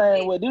did all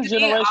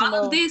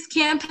of this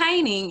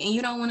campaigning and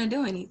you don't want to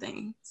do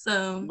anything.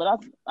 So, but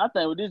I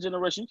think with this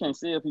generation, you can't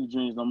sell people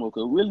dreams no more.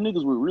 Cause real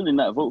niggas will really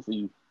not vote for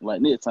you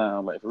like next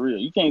time. Like, for real,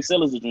 you can't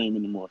sell us a dream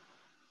anymore.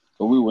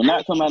 But we will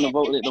not come out and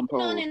vote at them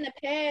polls. In the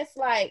past,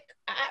 like,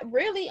 I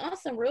really on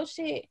some real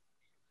shit.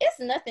 It's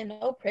nothing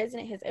no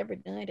president has ever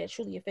done that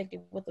truly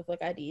affected what the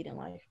fuck I did in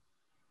life.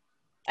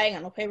 I ain't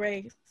got no pay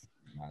raise.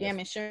 Damn,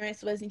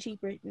 insurance wasn't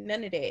cheaper.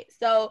 None of that.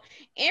 So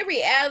in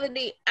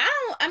reality, I'm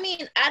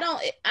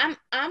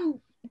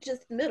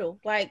just middle.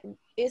 Like,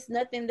 it's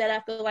nothing that I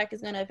feel like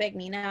is gonna affect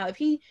me. Now, if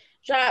he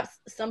drops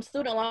some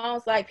student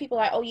loans, like people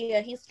are like, oh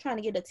yeah, he's trying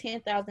to get a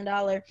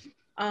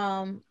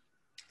 $10,000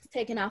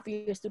 taken out for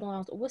your student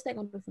loans. What's that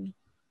gonna do for me?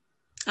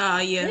 Oh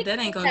yeah, that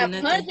ain't gonna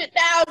do nothing.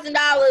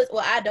 $100,000.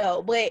 Well, I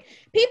don't, but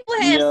people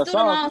have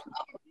student loans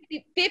over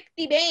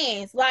 50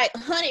 bands, like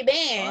 100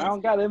 bands. I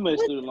don't got that much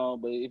student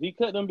loan, but if he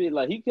cut them,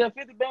 he cut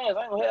 50 bands.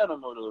 I ain't gonna have no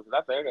more though.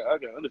 I think I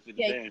got under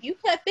 50 bands. You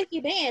cut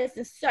 50 bands,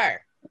 and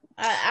sir.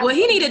 Well,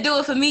 he need to do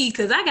it for me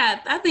because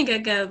I think I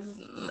got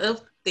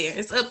up there.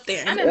 It's up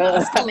there.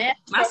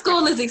 My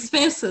school is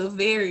expensive,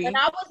 very. When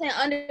I was in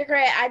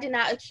undergrad, I did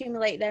not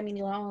accumulate that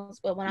many loans,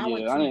 but when I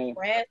went to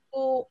grad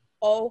school,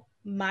 oh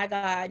my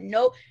God,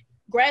 no,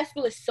 grad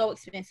school is so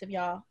expensive,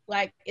 y'all.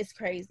 Like, it's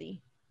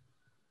crazy.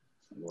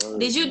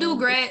 Did you do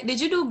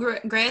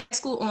grad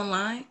school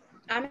online?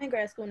 I'm in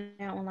grad school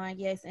now online,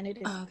 yes, and it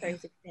is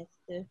crazy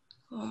expensive.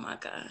 Oh my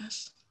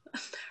gosh.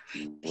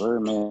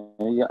 Word, man.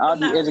 Yeah, all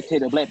the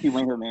educated black people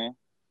in here, man.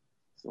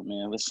 So,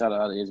 man, let's shout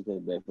out all the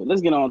educated black people.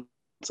 Let's get on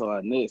to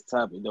our next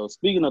topic, though.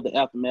 Speaking of the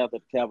aftermath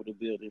of the Capitol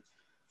building,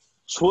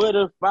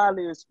 Twitter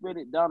finally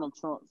expanded Donald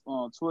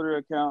Trump's Twitter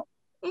account.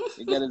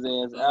 They got his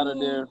ass out of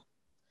there.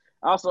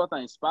 Also, I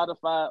think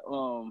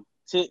Spotify,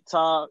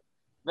 TikTok,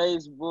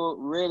 Facebook,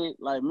 Reddit,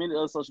 like many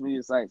other social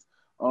media sites,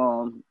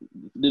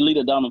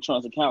 deleted Donald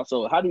Trump's account.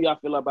 So, how do y'all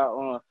feel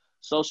about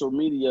social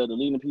media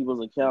deleting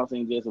people's accounts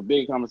and just a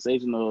big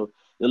conversation of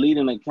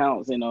deleting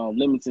accounts and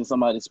limiting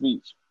somebody's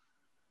speech?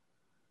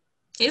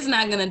 It's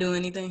not gonna do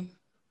anything.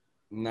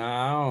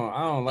 No,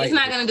 I don't like. It's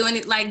not gonna do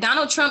anything. Like,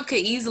 Donald Trump could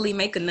easily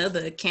make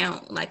another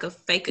account, like a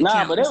fake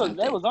account. Nah, but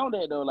they was on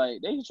that though. Like,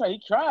 he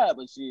tried,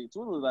 but shit,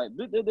 Twitter was like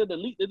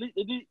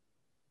delete.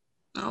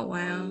 Oh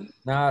wow.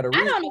 Nah, I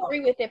don't agree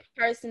with it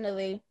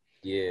personally.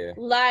 Yeah.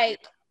 Like,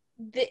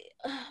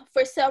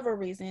 for several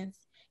reasons.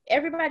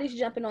 Everybody's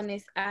jumping on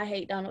this I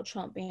hate Donald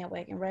Trump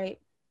bandwagon, right?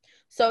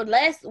 So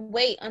let's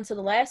wait until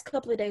the last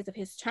couple of days of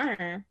his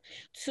term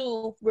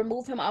to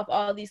remove him off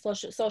all these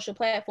social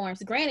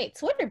platforms. Granted,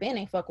 Twitter been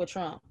ain't fuck with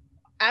Trump.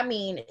 I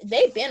mean,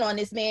 they've been on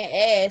this man's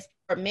ass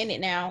for a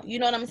minute now. You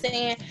know what I'm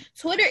saying?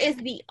 Twitter is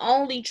the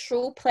only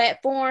true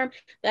platform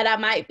that I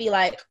might be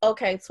like,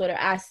 okay, Twitter,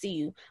 I see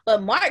you.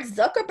 But Mark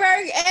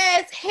Zuckerberg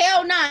ass,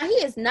 hell nah, he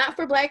is not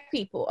for black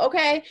people.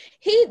 Okay,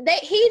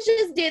 he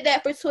just did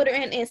that for Twitter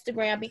and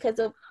Instagram because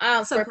of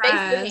for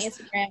Facebook and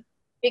Instagram.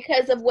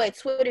 Because of what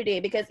Twitter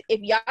did. Because if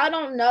y'all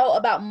don't know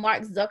about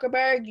Mark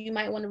Zuckerberg, you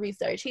might want to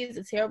research. He's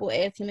a terrible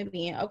ass human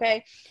being,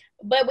 okay?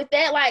 But with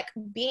that, like,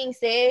 being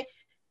said,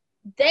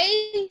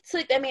 they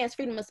took that man's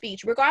freedom of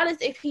speech. Regardless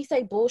if he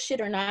say bullshit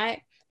or not,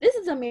 this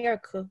is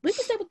America. We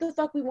can say what the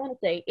fuck we want to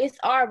say. It's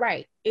our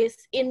right.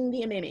 It's in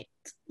the amendment,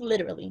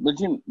 literally. But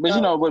you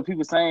know, what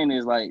people saying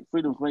is, like,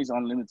 freedom of speech is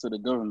only limited to the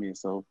government,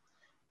 so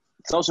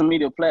social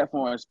media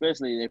platforms,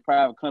 especially they're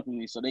private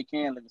companies, so they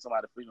can limit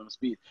somebody's freedom of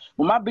speech.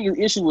 But my biggest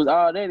issue with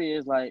all that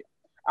is, like,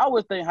 I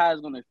always think how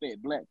it's going to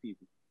affect black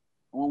people.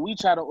 When we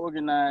try to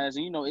organize,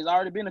 and, you know, it's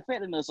already been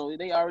affecting us, so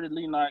they already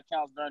leading our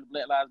accounts during the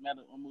Black Lives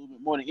Matter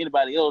movement more than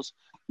anybody else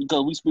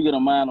because we speak our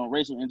mind on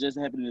racial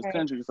injustice happening in this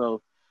country.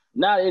 So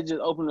now it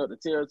just opened up the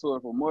territory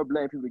for more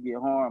black people to get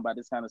harmed by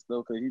this kind of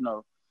stuff because, you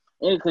know,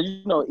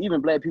 even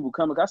black people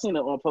coming. I seen it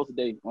on post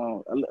today.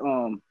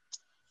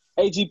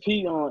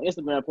 AGP on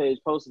Instagram page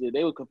posted it.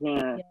 They were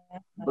comparing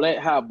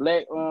how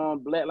Black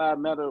Lives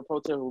Matter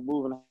protesters were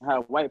moving,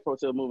 how white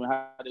protesters were moving,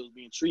 how they was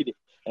being treated.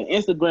 And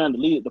Instagram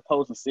deleted the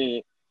post and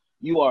said,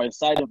 "You are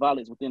inciting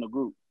violence within a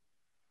group."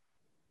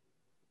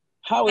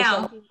 How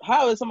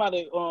is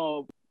somebody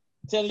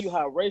telling you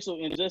how racial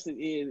injustice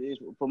is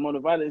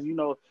promoting violence? You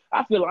know,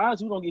 I feel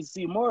honestly, we don't get to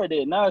see more of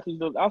that now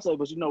because I say,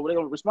 but you know, what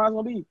their response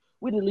gonna be?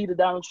 We deleted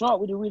Donald Trump.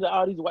 We deleted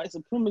all these white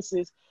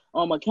supremacists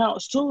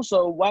accounts too.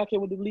 So why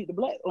can't we delete the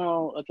black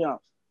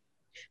accounts?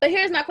 But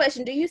here's my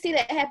question: do you see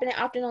that happening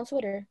often on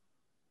Twitter?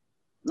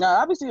 Now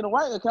I be seeing the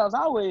white accounts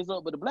always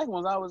up, but the black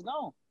ones always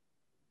gone.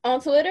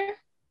 On Twitter?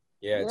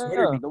 Yeah,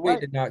 Twitter be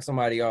quick to knock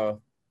somebody off.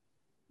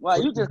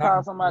 Well, you just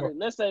call somebody.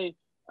 Let's say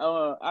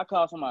I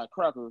call somebody a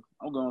cracker.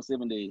 I'm going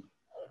 7 days.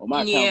 Or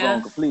my account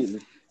gone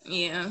completely.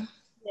 Yeah.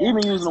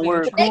 Even using the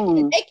word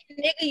cool. They can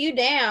nigga you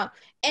down.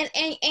 And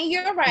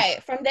you're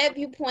right. From that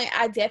viewpoint,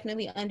 I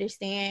definitely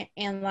understand.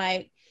 And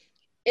like,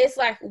 it's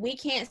like we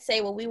can't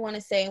say what we want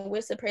to say and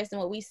we're suppressing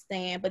what we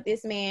stand, but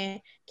this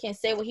man can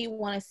say what he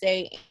want to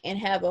say and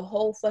have a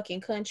whole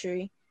fucking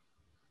country.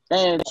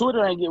 And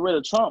Twitter ain't get rid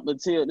of Trump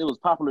until it was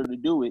popular to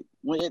do it.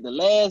 When at the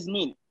last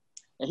minute.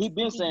 And he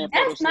been saying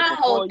that's my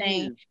whole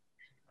thing. Years.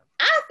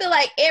 I feel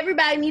like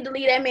everybody need to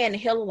leave that man the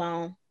hell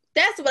alone.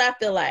 That's what I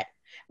feel like.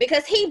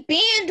 Because he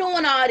been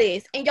doing all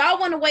this. And y'all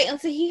want to wait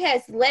until he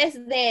has less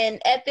than,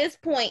 at this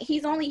point, he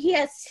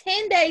has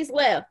 10 days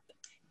left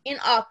in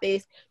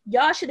office.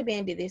 Y'all should have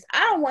been did this. I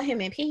don't want him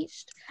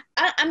impeached.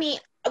 I mean,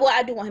 well,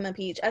 I do want him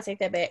impeached. I take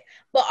that back.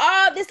 But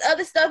all this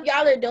other stuff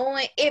y'all are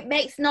doing, it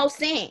makes no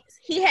sense.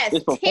 He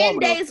has 10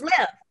 days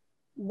left.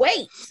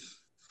 Wait.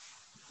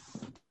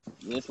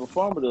 It's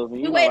performative.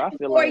 We waited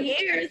for 4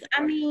 years.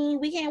 I mean,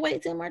 we can't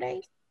wait 10 more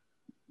days.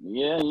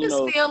 Yeah, I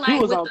just feel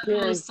like with the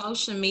whole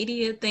social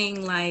media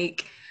thing,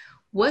 like,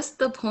 what's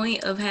the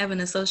point of having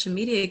a social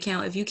media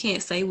account if you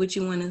can't say what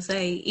you want to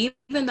say?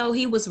 Even though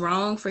he was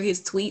wrong for his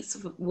tweets,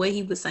 what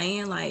he was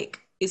saying, like,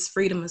 it's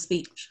freedom of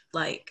speech.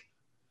 Like,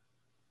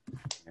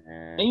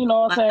 and you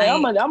know what I'm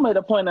saying? I'm at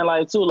a point in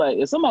life too. Like,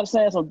 if somebody's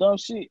saying some dumb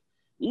shit,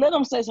 let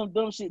them say some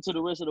dumb shit to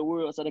the rest of the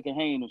world so they can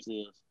hang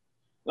themselves.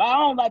 Like, I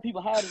don't like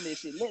people hiding that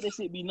shit. Let that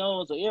shit be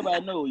known so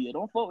everybody know. Yeah,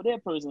 don't fuck with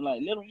that person.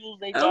 Like, let them use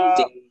their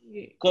job.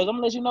 Because I'm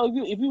gonna let you know,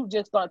 if you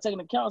just start taking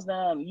accounts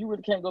down, you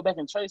really can't go back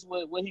and trace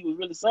what he was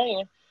really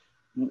saying.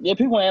 Yeah,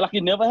 people act like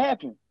it never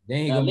happened. They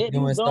ain't gonna be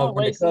doing stuff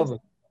undercover.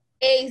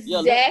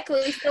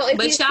 Exactly. So if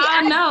but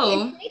y'all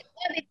know think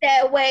of it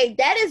that way,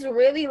 that is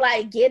really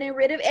like getting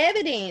rid of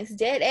evidence.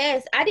 Dead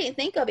ass. I didn't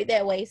think of it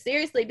that way,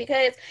 seriously,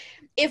 because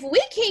if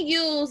we can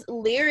use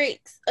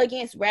lyrics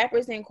against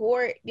rappers in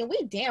court, then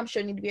we damn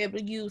sure need to be able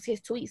to use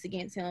his tweets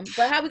against him.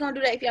 But how we gonna do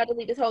that if y'all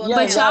delete this whole?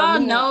 But y'all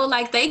know,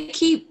 like, they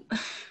keep.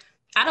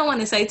 I don't want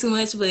to say too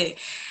much, but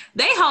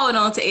they hold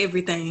on to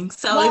everything.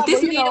 So if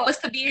this man was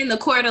to be in the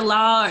court of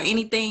law or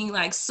anything,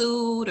 like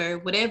sued or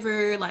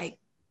whatever, like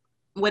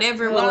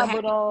whatever will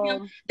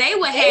happen, they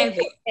would have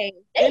it.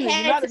 In the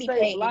United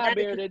States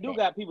Library, they do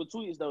got people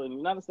tweets though. In the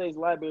United States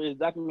Library, is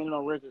documented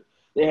on record.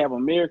 They have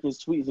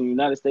Americans tweets in the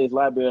United States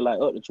Library, like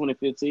up to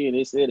 2015.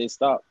 They said they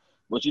stopped,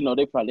 but you know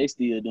they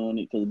still doing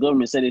it because the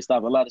government said they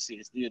stopped a lot of shit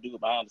and still do it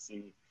behind the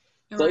scenes.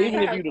 So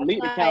even if you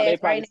delete the account, they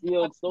probably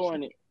still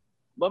storing it.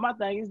 But my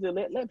thing is to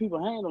let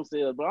people hang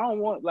themselves. But I don't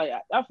want, like,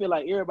 I feel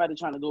like everybody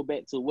trying to go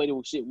back to where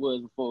the shit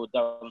was before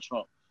Donald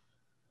Trump.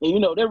 And you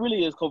know, there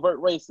really is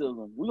covert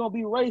racism. We're gonna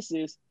be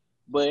racist,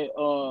 but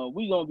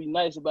we gonna be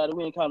nice about it.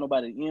 We ain't calling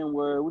nobody the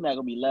N-word. We're not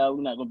gonna be loud.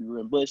 We're not gonna be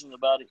rambunctious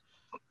about it.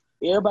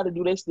 Everybody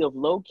do their stuff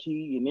low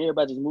key, and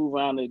everybody just move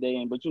around their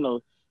day. But you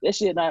know, that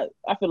shit not.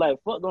 I feel like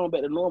fuck going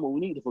back to normal.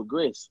 We need to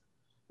progress.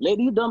 Let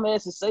these dumb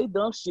asses say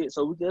dumb shit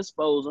so we can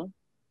expose them.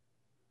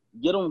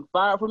 Get them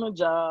fired from their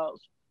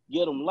jobs.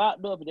 Get them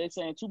locked up if they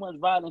saying too much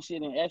violent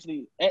shit and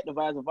actually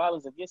activizing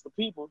violence against the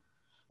people.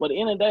 But at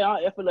the end of the day,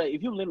 I feel like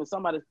if you limit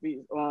somebody's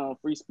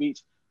free speech,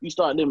 you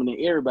start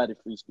limiting everybody's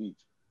free speech.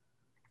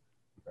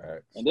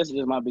 Right. And this is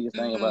just my biggest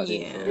thing about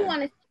this. We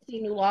want to see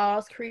new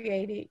laws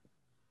created.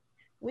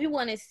 We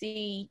want to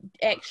see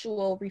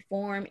actual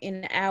reform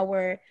in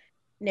our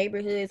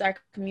neighborhoods, our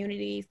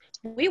communities.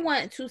 We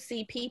want to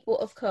see people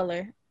of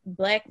color,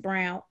 Black,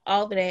 brown,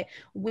 all of that.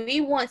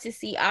 We want to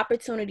see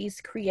opportunities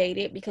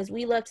created because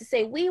we love to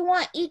say we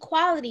want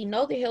equality.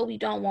 No, the hell we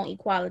don't want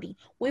equality.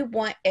 We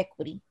want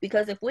equity,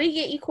 because if we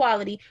get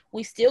equality,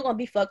 we still gonna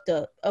be fucked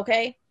up.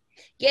 Okay.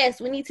 Yes,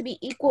 we need to be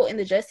equal in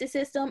the justice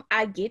system.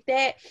 I get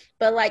that,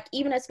 but like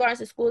even as far as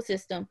the school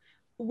system,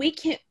 we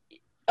can.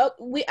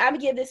 I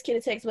give this kid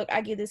a textbook. I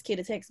give this kid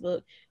a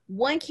textbook.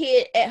 One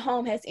kid at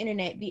home has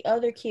internet. The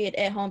other kid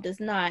at home does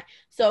not.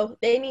 So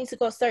they need to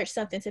go search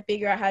something to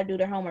figure out how to do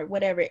their homework,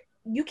 whatever.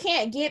 You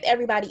can't give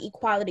everybody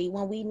equality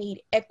when we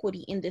need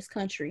equity in this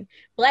country.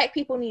 Black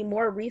people need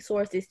more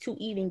resources to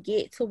even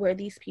get to where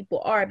these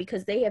people are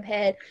because they have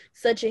had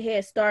such a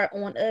head start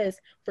on us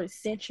for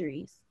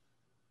centuries.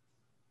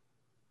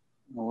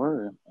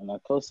 Word, and I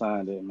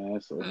co-signed it,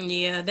 man. So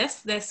yeah, that's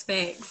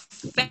facts.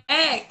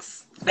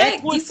 Facts.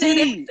 You said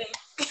everything.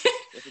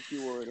 That's a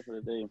keyword for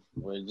the day.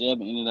 Well,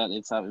 Jasmine ended out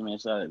that topic, man.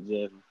 Shout out to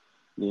Jasmine,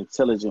 the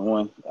intelligent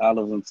one.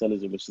 Olive's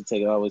intelligent, but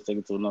she always take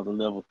it to another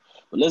level.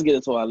 But let's get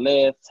into our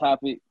last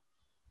topic,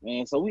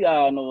 man. So we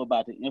all know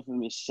about the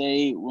infamous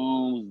shade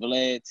rooms,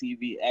 Vlad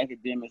TV,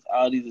 academics,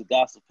 all these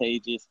gossip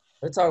pages.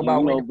 Let's talk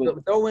about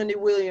throw Wendy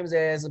Williams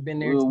ass up in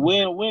there.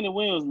 Wendy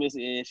Williams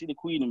missing, she the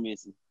queen of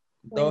missing.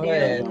 Throw her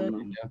ass.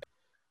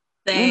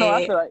 You know,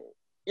 I feel like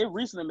it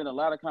recently been a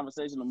lot of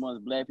conversation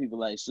amongst Black people,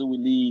 like, should we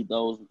leave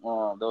those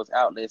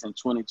outlets in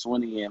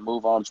 2020 and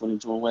move on to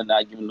 2021,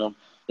 not giving them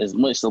as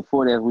much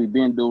support as we've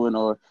been doing,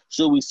 or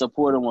should we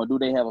support them, or do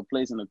they have a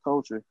place in the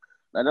culture?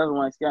 Like, that's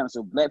one kind of,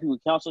 so Black people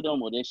counsel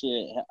them, or they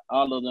should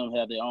all of them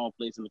have their own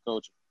place in the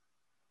culture.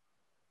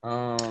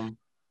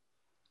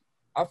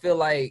 I feel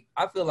like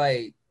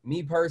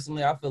me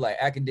personally, I feel like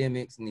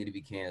academics need to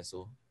be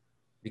canceled.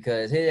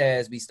 Because his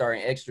ass be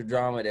starting extra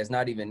drama that's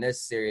not even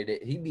necessary.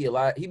 That he be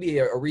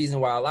a reason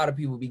why a lot of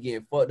people be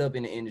getting fucked up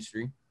in the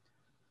industry.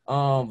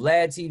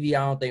 Vlad TV,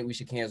 I don't think we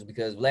should cancel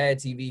because Vlad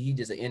TV, he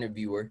just an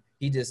interviewer.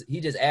 He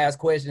just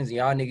asks questions and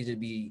y'all niggas just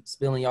be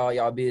spilling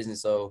y'all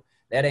business. So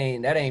that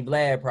ain't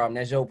Vlad problem.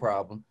 That's your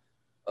problem.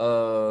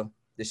 The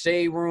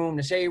shade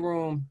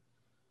room.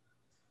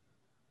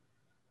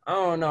 I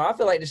don't know. I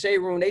feel like the shade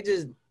room.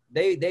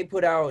 They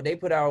put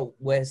out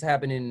what's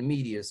happening in the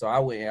media. So I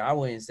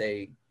wouldn't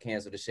say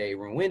cancel the shade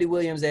room. Wendy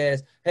Williams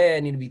ass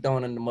need to be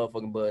thrown under the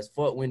motherfucking bus.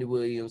 Fuck Wendy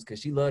Williams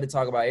because she loved to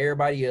talk about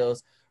everybody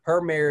else.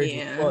 Her marriage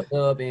was fucked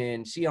up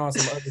and she on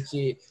some other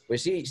shit. But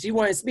she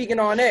wasn't speaking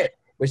on that.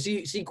 But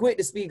she quit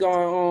to speak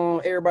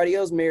on everybody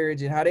else's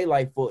marriage and how they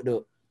life fucked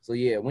up. So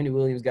yeah, Wendy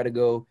Williams got to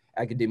go.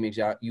 Academics,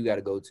 you got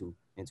to go too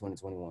in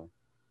 2021.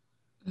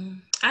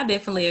 I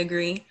definitely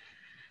agree.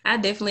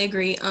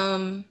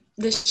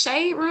 The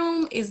shade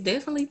room is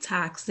definitely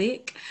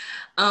toxic.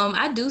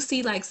 I do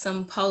see like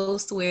some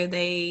posts where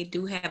they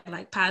do have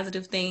like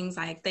positive things,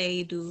 like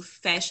they do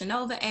Fashion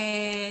Nova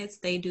ads,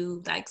 they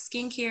do like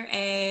skincare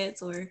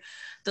ads, or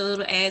the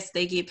little ads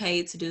they get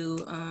paid to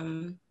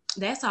do.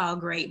 That's all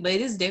great, but it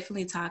is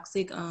definitely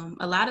toxic.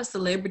 A lot of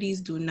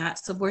celebrities do not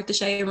support the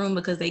shade room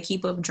because they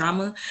keep up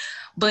drama.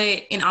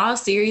 But in all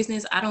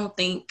seriousness, I don't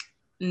think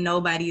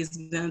nobody is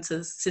going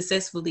to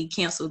successfully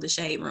cancel the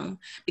shade room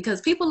because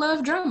people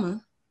love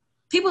drama.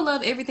 People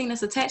love everything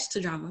that's attached to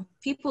drama.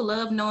 People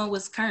love knowing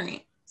what's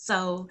current.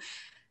 So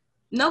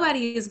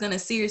nobody is going to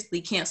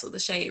seriously cancel the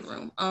shade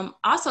room.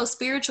 Also,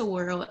 Spiritual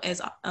World,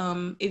 as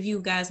if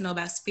you guys know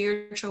about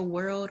Spiritual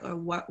World or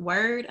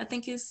Word, I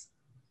think it's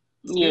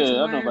Spiritual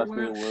I know about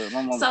Spiritual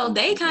World. So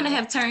they kind of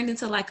have turned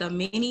into like a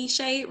mini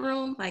shade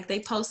room. Like they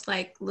post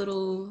like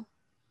little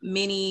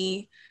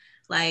mini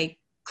like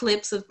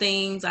clips of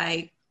things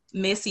like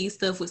messy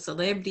stuff with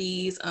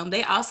celebrities.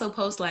 They also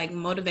post like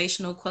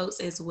motivational quotes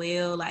as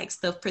well, like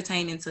stuff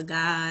pertaining to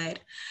God.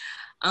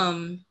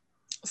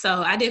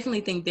 So I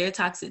definitely think they're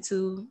toxic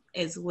too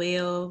as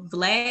well.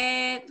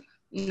 Vlad,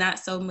 not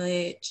so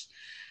much.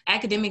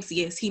 Academics,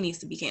 yes, he needs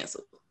to be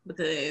canceled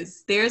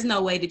because there's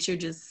no way that you're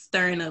just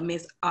stirring up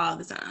mess all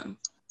the time.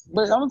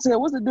 But I'm gonna tell you,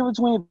 what's the difference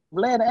between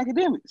Vlad and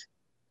academics?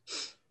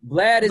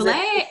 Vlad is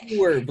a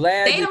keyword.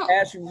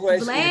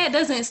 Vlad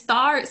doesn't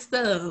start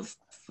stuff.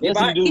 Yes,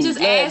 he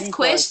just asks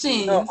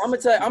questions. No, I'm gonna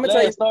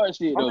tell you. Start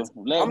shit though.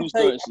 I'm gonna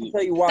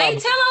tell you why. They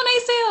tell on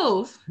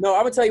themselves. No,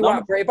 I'm gonna tell you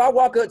why. If I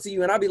walk up to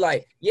you and I'll be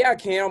like, "Yeah,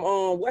 Cam,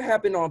 what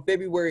happened on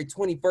February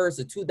 21st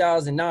of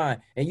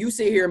 2009?" and you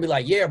sit here and be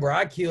like, "Yeah, bro,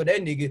 I killed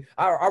that nigga.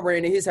 I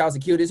ran in his house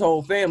and killed his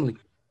whole family."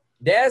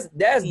 That's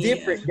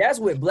different. That's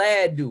what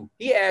Vlad do.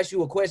 He asks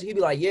you a question. He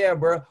be like, "Yeah,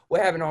 bro,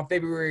 what happened on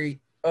February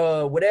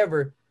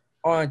whatever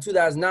on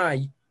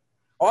 2009?"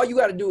 All you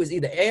got to do is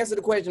either answer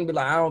the question and be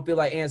like, I don't feel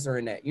like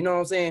answering that. You know what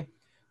I'm saying?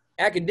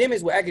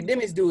 What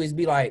academics do is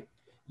be like,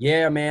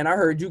 yeah, man, I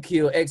heard you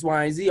kill X,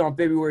 Y, and Z on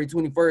February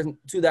 21st,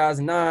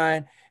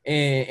 2009.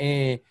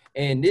 And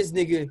this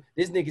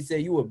nigga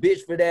said you a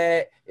bitch for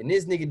that. And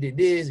this nigga did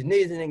this and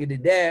this nigga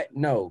did that.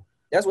 No,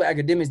 that's what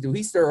academics do.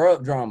 He stir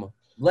up drama.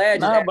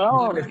 Vlad I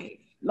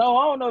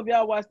don't know if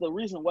y'all watched the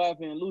recent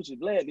YFN and Lucci.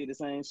 Vlad did the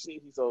same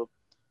shit. So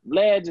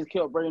Vlad just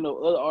kept bringing up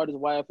other artists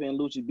YFN and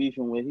Lucci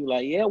beefing with. He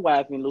like, yeah,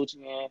 YFN and Lucci,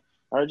 man.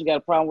 I heard you got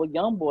a problem with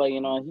YoungBoy,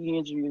 you know, he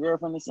injured your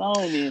girlfriend in the song.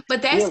 And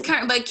but that's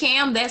current. But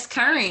Cam, that's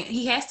current.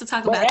 He has to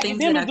talk about things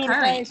that are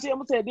current. Shit. I'm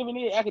gonna tell you,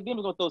 different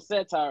academics gonna throw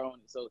satire on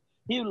it. So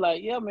he was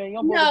like, yeah, man,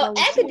 YoungBoy. No,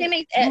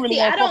 academics.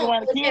 See, I don't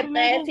look at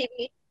Vlad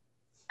TV.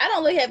 I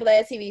don't look at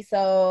Vlad TV,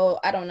 so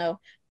I don't know.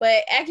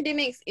 But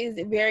academics is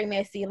very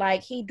messy.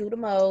 Like he do the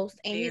most,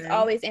 and he's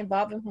always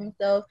involving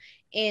himself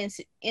in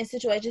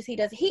situations he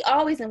does. He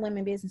always in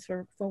women's business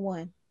for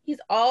one. He's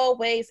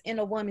always in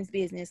a woman's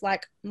business.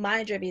 Like,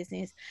 mind your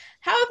business.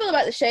 How I feel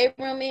about the shade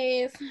room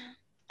is,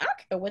 I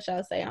don't care what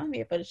y'all say. I'm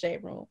here for the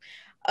shade room.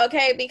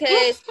 Okay,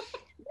 because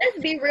let's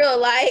be real.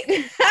 Like,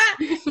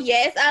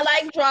 yes, I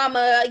like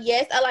drama.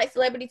 Yes, I like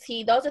celebrity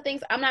tea. Those are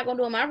things I'm not going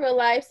to do in my real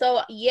life.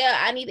 So,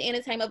 yeah, I need the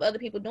entertainment of other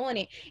people doing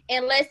it.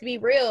 And let's be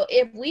real.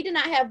 If we did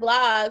not have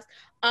blogs,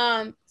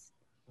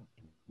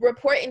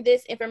 reporting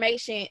this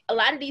information, a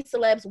lot of these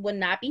celebs would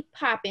not be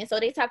popping. So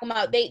they talking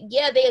about they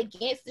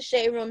against the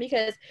Shade Room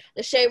because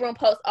the Shade Room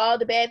posts all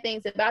the bad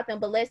things about them.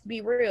 But let's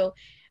be real,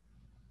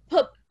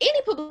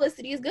 any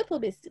publicity is good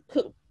publicity.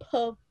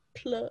 Help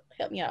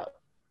me out.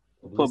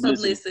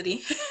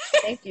 Publicity.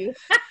 Thank you.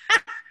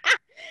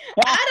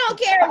 I don't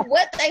care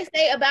what they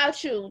say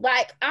about you.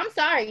 Like, I'm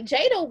sorry,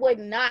 Jada would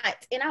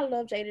not, and I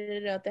love Jada to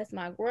death. That's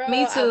my girl.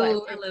 Me too.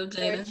 I love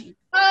Jada. She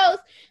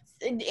posts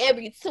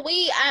every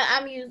tweet.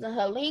 I'm using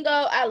her lingo.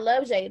 I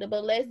love Jada,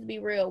 but let's be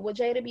real. Would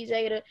Jada be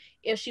Jada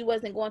if she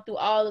wasn't going through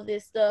all of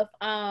this stuff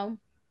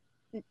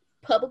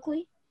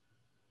publicly?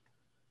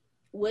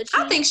 Would she?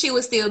 I think she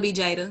would still be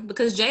Jada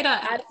because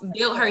Jada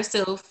built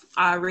herself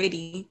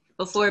already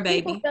before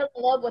baby. People fell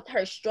in love with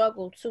her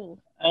struggle too.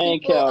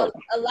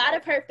 A lot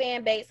of her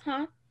fan base,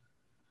 huh?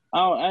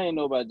 I ain't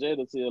know about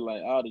Jada till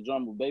like all the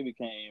drama with baby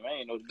came. I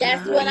ain't know.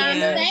 That's what I'm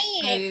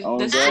saying.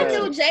 Oh, I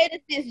knew Jada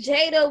since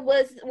Jada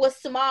was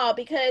small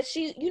because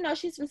she's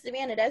from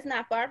Savannah. That's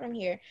not far from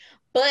here.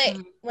 But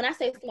when I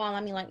say small,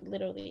 I mean like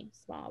literally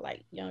small,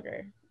 like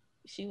younger.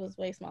 She was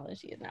way smaller than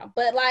she is now.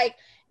 But like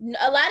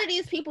a lot of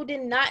these people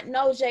did not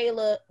know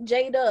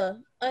Jada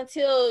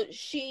until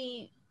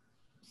she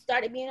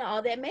started being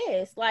all that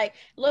mess. Like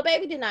Lil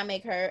Baby did not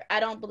make her. I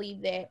don't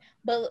believe that.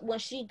 But when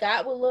she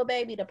got with Lil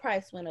Baby, the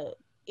price went up.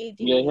 It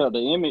did. Yeah, hell,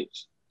 the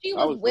image. She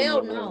was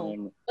well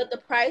known, but the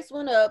price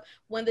went up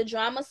when the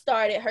drama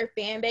started. Her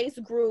fan base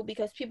grew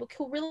because people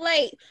could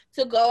relate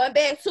to going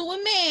back to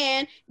a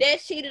man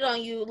that cheated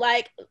on you.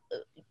 Like,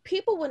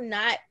 people would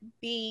not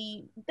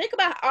be. Think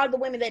about all the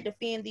women that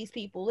defend these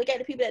people. Look at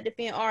the people that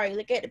defend Ari.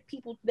 Look at the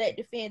people that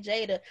defend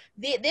Jada.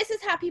 This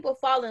is how people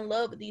fall in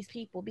love with these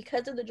people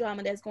because of the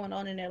drama that's going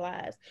on in their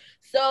lives.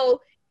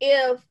 So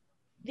if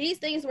these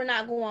things were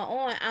not going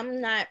on,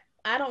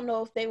 I don't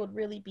know if they would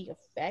really be a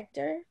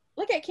factor.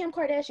 Look at Kim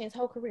Kardashian's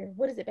whole career.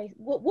 What is it based?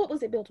 What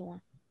was it built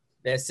on?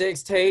 That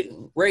sex tape,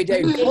 Ray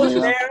J.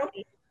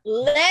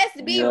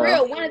 Let's be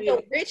real. One of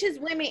the richest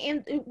women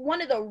in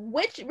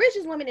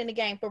the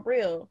game, for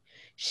real.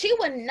 She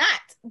would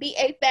not be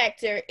a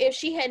factor if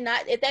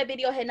that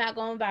video had not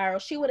gone viral.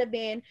 She would have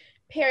been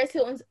Paris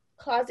Hilton's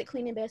closet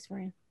cleaning best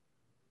friend,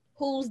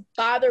 whose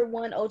father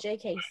won OJ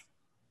case.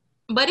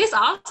 But it's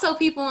also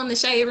people in the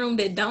Shade Room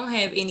that don't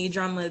have any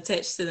drama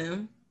attached to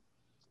them.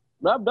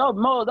 Most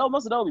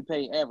of those be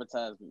paid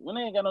advertisement. When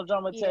they ain't got no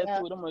drama attached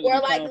to it, them or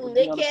like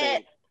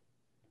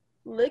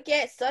look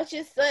at such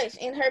and such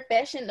in her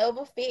Fashion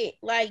Nova fit.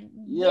 Like,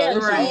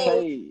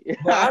 right.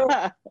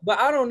 But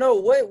I don't know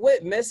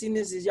what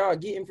messiness is y'all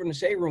getting from the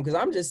Shade Room, because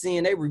I'm just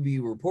seeing they be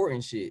reporting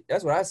shit.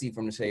 That's what I see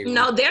from the Shade Room.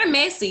 No, they're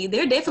messy.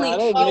 They're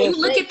definitely. You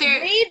look at their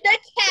read the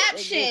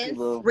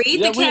captions.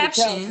 Read the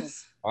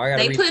captions.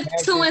 They put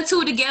two and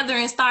two together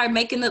and start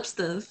making up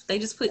stuff. They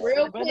just put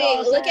real quick.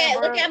 Look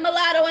at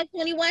Mulatto and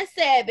 21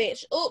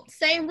 Savage. Oops,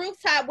 same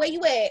rooftop. Where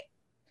you at?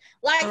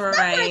 Like stuff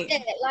like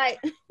that. Like,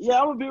 yeah,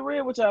 I'm gonna be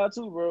real with y'all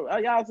too, bro.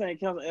 Y'all saying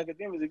cancel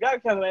Academics. If y'all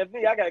cancel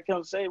FB, I gotta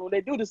cancel Shade Room. They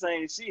do the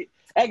same shit.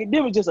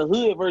 Academics just a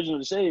hood version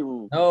of the Shade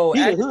Room. No,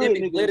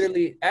 Academics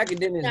literally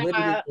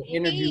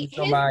interviewed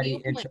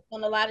somebody and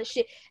on a lot of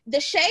shit. The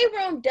Shade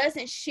Room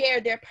doesn't share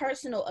their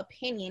personal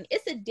opinion.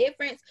 It's a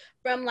difference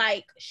from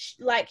like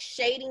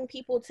shading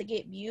people to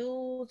get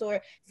views,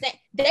 or saying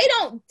they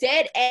don't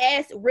dead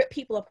ass rip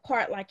people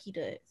apart like he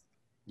does.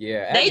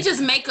 Yeah, they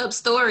just make up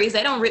stories.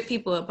 They don't rip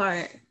people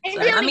apart. So,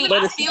 I mean,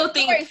 I still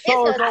think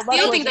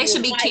they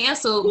should be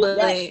canceled.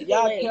 But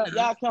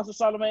y'all cancel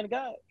Charlamagne the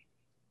God?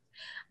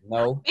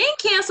 No. Didn't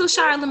cancel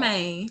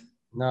Charlamagne.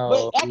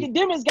 No. But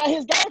Academics got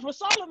his guy for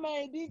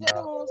Charlamagne. DJ, that's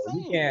what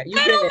I'm saying.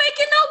 They don't make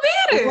it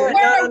no better.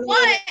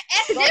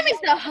 Academics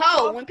the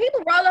hoe. When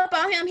people roll up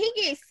on him, he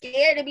gets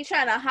scared to be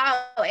trying to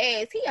hoe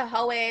ass. He a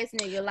hoe ass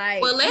nigga.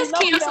 Like, let's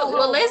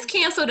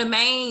cancel the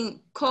main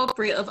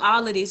culprit of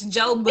all of this,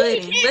 Joe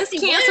Budden. Let's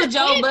cancel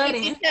Joe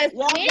Budden.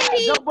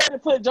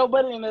 Joe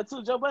Budden in there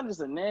too. Joe Budden is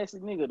a nasty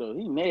nigga though.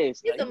 He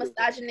nasty. He's a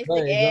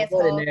misogynistic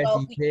asshole.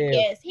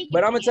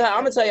 But I'm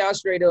gonna tell y'all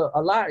straight up.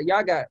 A lot of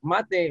y'all got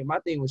my thing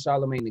with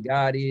Charlamagne the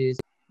God is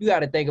you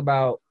got to think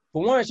about,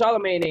 for one,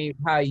 Charlamagne ain't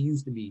how he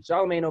used to be.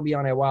 Charlamagne don't be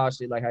on that wild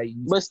shit like how he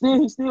used to. But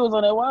still, he still was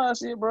on that wild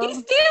shit, bro. He's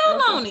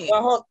still on it.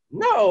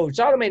 No,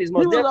 Charlamagne is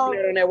most definitely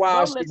on that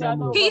wild shit.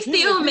 He's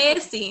still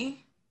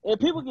messy. If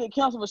people get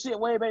canceled for shit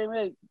way back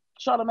then,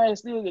 Charlamagne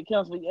still get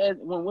canceled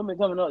when women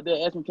coming up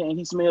there asking can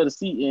he smell the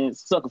seat and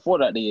suck a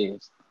fort out their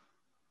ass.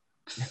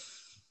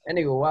 That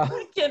nigga wild.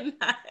 I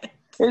cannot.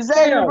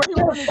 Exactly, bro.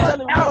 He wasn't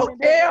telling me. I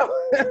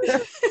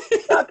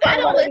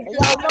don't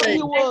know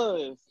he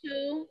was.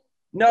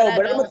 No,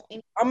 but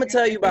I'm gonna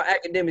tell you about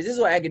Academics. This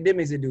is what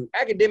Academics do.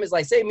 Academics,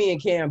 like, say me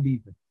and Cam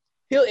beefing.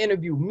 He'll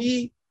interview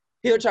me.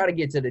 He'll try to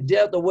get to the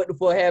depth of what the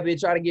fuck happened,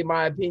 try to get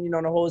my opinion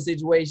on the whole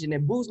situation,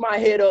 and boost my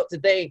head up to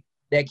think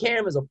that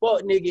Cam is a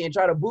fuck nigga and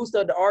try to boost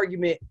up the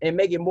argument and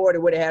make it more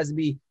than what it has to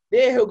be.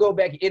 Then he'll go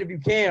back and interview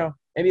Cam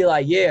and be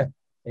like, yeah,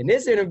 in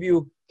this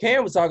interview,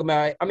 Cam was talking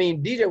about. I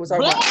mean, DJ was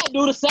talking Vlad about.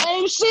 do the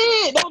same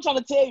shit. They were trying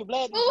to tell you,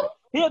 Vlad. Who?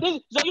 Here, this,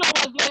 so you know,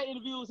 watch Vlad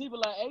interviews. He be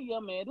like, "Hey, yeah,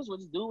 man, this is what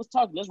this dude was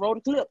talking. Let's roll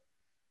the clip."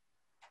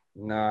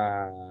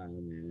 Nah,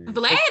 man.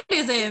 Vlad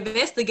is an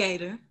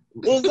investigator.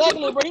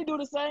 Exactly, bro. He do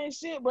the same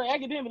shit, bro.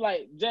 Academic,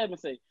 like Jasmine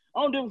say,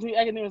 only difference between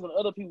academics and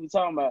other people we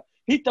talking about,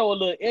 he throw a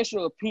little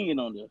extra opinion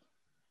on there.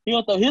 He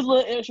gonna throw his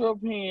little extra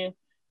opinion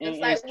and,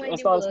 Just like and Wendy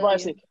start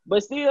Williams. spicing.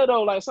 But still,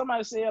 though, like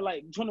somebody said,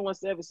 like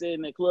 21/7 said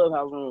in the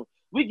clubhouse room,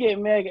 we get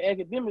mad at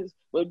academics,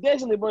 but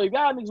definitely, bro, if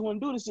y'all niggas want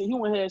to do this shit, he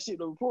wouldn't have shit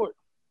to report.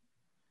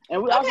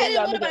 And we also Okay, then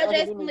got what look at about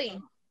Jason academics.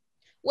 Lee?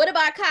 What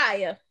about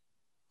Kaya?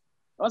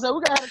 I said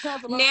we gotta have a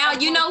council. Now,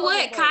 you know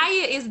what?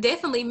 Kaya is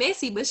definitely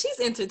messy, but she's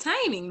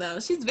entertaining, though.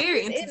 She's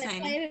very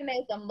entertaining.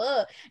 As a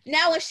mug.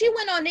 Now, when she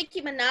went on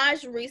Nicki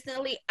Minaj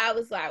recently, I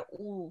was like,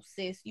 ooh,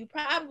 sis, you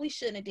probably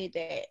shouldn't have did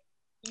that.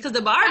 Because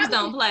the Barbs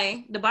don't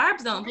play. The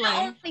Barbs don't play.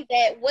 Not only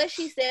that, what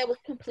she said was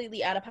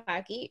completely out of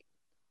pocket.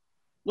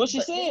 What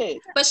she said?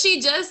 But she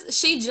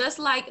just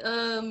like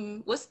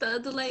what's the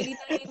other lady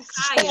name?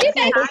 She Kaya.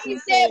 basically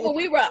said what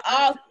we were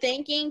all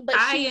thinking, but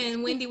Kaya she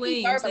and Wendy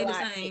Williams, they the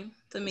verbalized same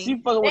to She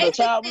me. fucking with a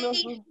child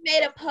basically molester.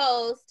 made a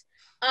post.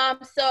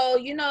 So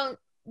you know,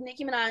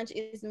 Nicki Minaj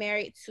is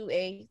married to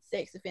a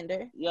sex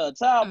offender. Yeah, a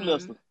child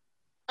molester.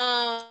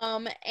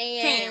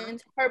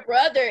 And her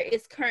brother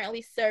is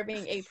currently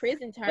serving a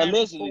prison term.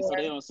 Allegedly, so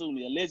they don't sue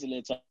me.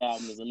 Allegedly, child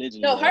molester. Allegedly.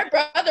 No, her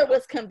brother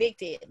was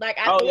convicted. Like,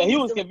 he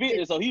was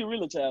convicted, so he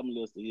really child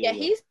molester. Yeah,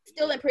 he's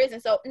still in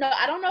prison. So no,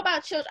 I don't know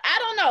about children. I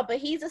don't know, but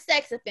he's a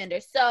sex offender.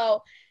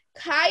 So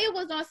Kaya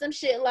was on some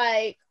shit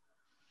like,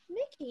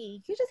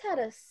 Nicki, you just had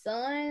a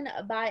son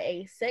by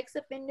a sex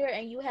offender,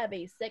 and you have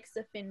a sex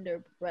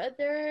offender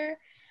brother,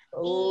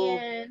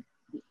 and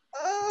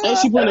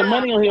she putting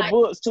money on his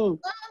books too.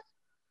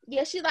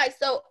 Yeah, she like,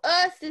 so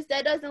since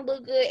that doesn't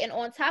look good. And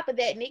on top of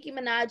that, Nicki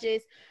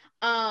Minaj's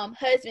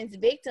husband's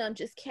victim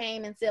just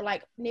came and said,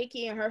 like,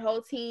 Nicki and her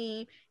whole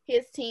team,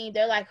 his team,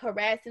 they're like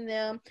harassing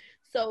them.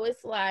 So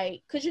it's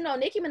like, because you know,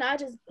 Nicki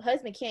Minaj's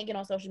husband can't get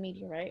on social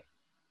media, right?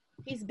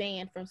 He's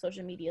banned from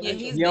social media. Yeah,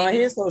 he's on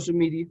his social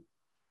media.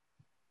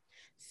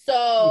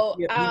 So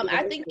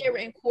I think they were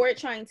in court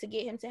trying to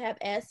get him to have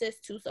access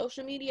to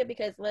social media,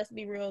 because let's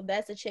be real,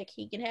 that's a check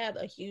he can have,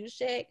 a huge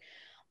check.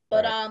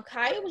 But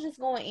Kaya was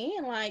just going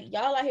in like,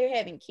 y'all out here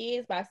having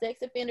kids by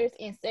sex offenders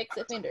in sex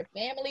offender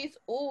families.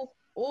 Ooh.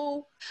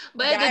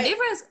 But right?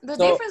 the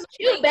difference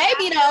cute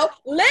baby though,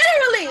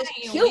 literally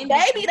cute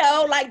baby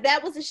though, like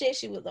that was the shit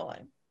she was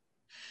on.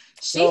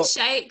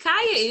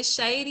 Kaya is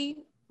shady,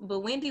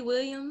 but Wendy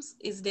Williams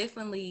is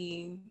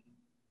definitely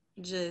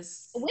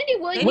just Wendy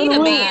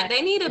Williams.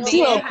 They need a ban.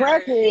 She a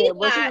crackhead,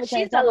 but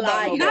she's a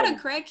liar. Not a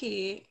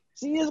crackhead.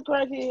 She is a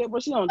crackhead,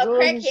 but she on a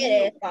drugs.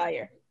 Crackhead ass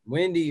fire.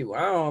 Wendy, I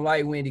don't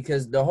like Wendy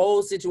because the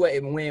whole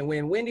situation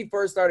when Wendy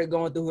first started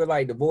going through her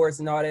like divorce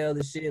and all that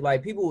other shit,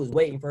 like people was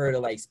waiting for her to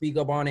like speak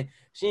up on it.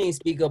 She didn't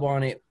speak up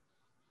on it.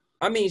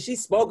 I mean, she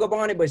spoke up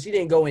on it, but she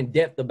didn't go in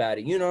depth about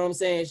it. You know what I'm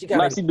saying? She kind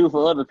of like she do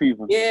for other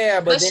people.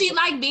 Yeah, but she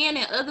like being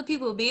in other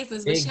people's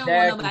business, but exactly. She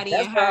don't want nobody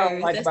That's in what I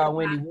hers. like about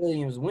Wendy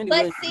Williams.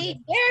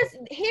 See,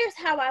 here's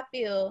how I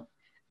feel.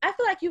 I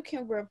feel like you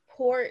can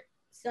report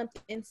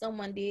something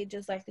someone did,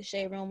 just like the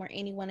Shade Room or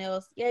anyone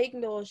else. Yeah, you can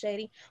be a little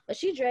shady, but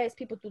she drags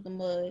people through the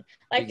mud.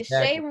 Like the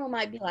Shade Room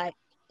might be like,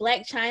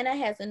 Black China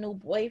has a new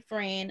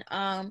boyfriend.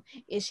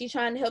 Is she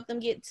trying to help them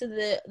get to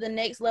the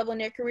next level in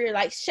their career?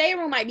 Like Shade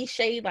Room might be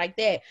shady like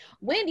that.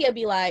 Wendy will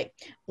be like,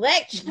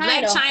 Black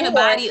China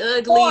body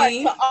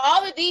ugly to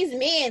all of these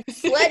men,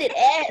 slutted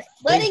ass,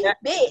 slutty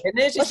bitch. And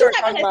then she starts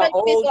talking about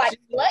old like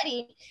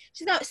slutty.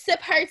 She's gonna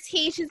sip her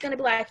tea. She's gonna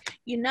be like,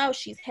 you know,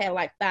 she's had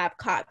like 5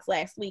 cocks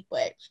last week,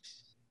 but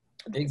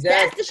exactly.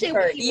 That's the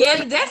shit.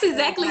 Yeah, that's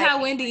exactly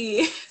how Wendy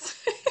is.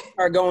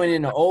 Are going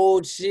into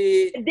old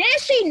shit. Then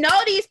she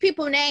know these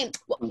people named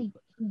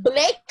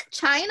Black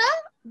China.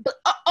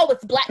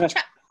 It's Black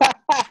China.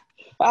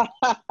 Like,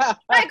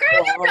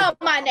 girl, you know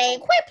my name.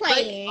 Quit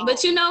playing.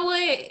 But you know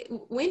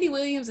what? Wendy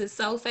Williams is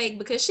so fake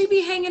because she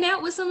be hanging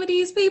out with some of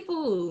these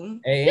people.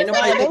 Hey, ain't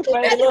nobody child.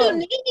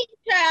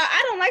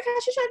 I don't like how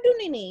she trying to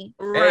do Nene.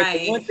 Right.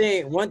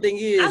 Hey, one thing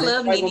is, I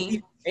love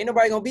Nene. Ain't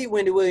nobody gonna beat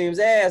Wendy Williams'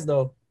 ass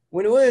though.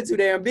 Wendy Williams too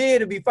damn big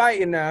to be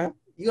fighting now.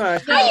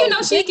 How you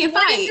know she can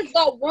fight? She's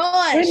gonna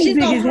run. Wendy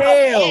big as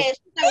hell.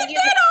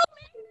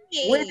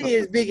 Wendy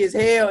is big as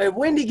hell. If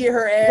Wendy get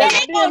her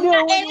ass, and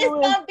it's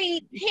gonna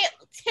be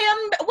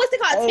Timber. What's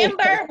it called?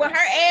 Timber, where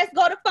her ass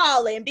go to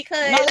falling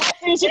because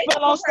she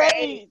fell on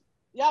stage.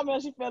 Y'all man,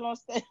 she fell on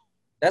stage.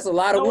 That's a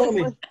lot of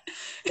women.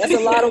 That's a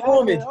lot of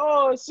women.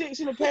 Oh shit,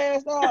 she done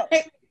passed out.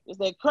 It's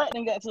that crack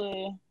done got to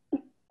her.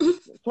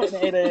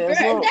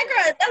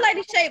 That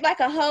lady shaped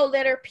like a whole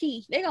letter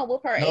P. They gonna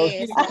whoop her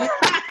ass.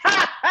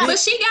 But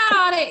she got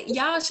all that,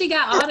 y'all. She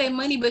got all that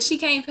money, but she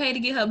can't pay to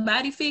get her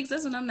body fixed.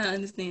 That's what I'm not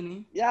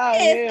understanding.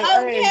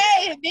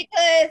 It's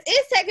because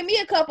it's taking me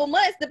a couple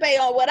months to pay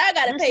on what I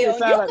gotta pay on. You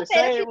can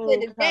pay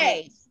the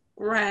today.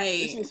 This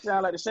Right. shit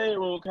sound like the Shade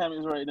Room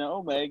comments right now.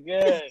 Oh my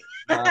god.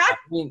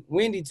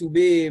 Wendy too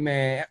big,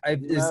 man.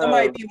 If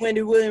somebody No. be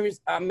Wendy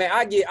Williams, man,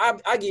 I give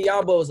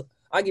y'all both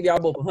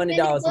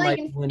 $100.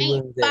 Somebody be Wendy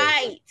Williams.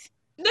 Fight.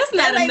 That's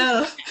not lady-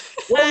 enough.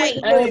 Fight.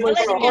 Hey, but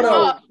Hold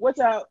on. what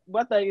y'all?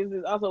 My thing is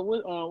this also.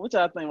 What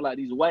y'all think like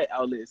these white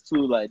outlets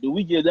too? Like, do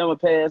we give them a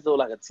pass though,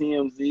 like a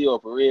TMZ or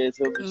Perez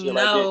Hilton and shit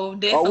like that? No, Or we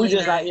definitely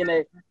just not. not in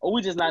that? Or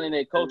we just not in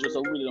that culture,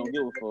 so we really don't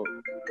give a fuck.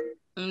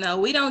 No,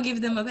 we don't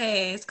give them a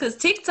pass because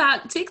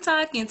TikTok and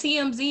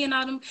TMZ and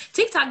all them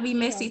TikTok be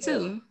messy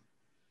too.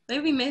 They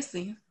be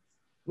messy.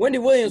 Wendy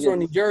Williams from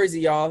New Jersey,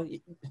 y'all.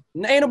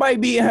 Ain't nobody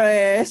beating her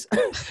ass.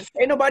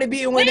 Ain't nobody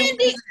beating Wendy.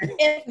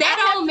 If That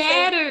I don't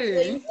have to say matter.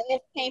 Williams ass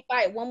can't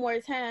fight one more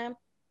time.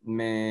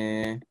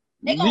 Man,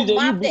 They gonna DJ,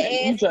 mop the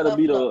you ass try to up,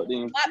 beat her though. up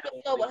then. Mop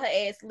the floor with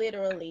her ass,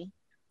 literally.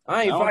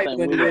 I ain't I don't fighting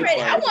think Wendy Wendy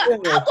Williams. fight.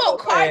 I want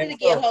Cardi to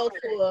get hold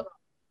to her.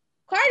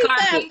 Cardi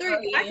Cardi.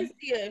 5'3". I can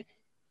see her.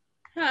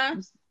 Huh?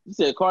 You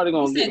said Cardi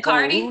gonna You get said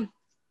Cardi? who?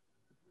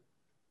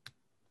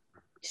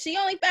 She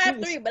only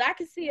 5'3", but I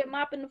can see her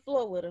mopping the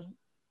floor with her.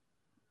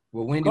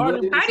 Well, Wendy Cardi,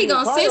 Williams. Cardi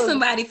gonna send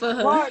somebody for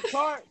her.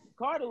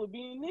 Cardi was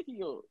being Nicki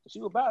up. She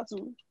was about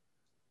to.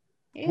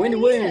 Wendy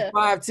Hell Williams yeah.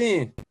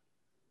 5'10".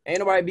 Ain't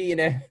nobody beating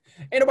that.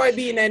 Ain't nobody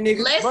beating that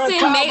nigga. Let's Bruh,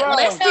 send Ty Meg. Brown.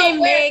 Let's So send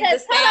Meg the hold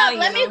up, Stallion.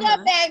 let me on go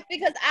her. back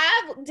because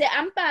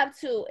I'm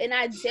 5'2", and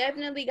I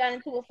definitely got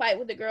into a fight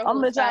with a girl I'm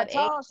who gonna was let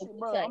y'all 5'8". talk shit,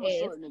 bro. I'm a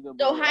short nigga, So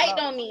bro. height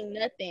don't mean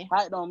nothing.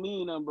 Height don't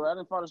mean nothing, bro. I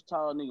didn't follow this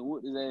tall nigga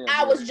with his ass.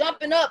 I bro. was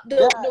jumping up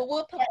the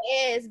whoop her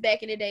ass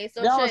back in the day.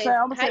 So That's what I'm saying.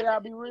 I'm gonna height- tell y'all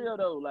be real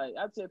though. Like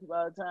I tell people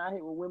all the time, I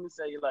hate when women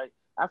say like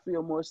I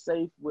feel more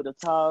safe with a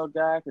tall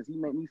guy because he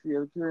make me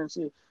feel secure and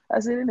shit.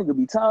 I said that nigga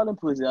be tall and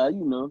pussy,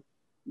 you know.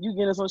 You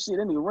getting some shit,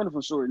 that nigga running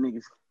from short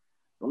niggas.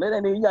 Don't let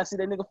that nigga, you gotta see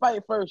that nigga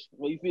fight first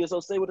when you feel so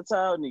safe with a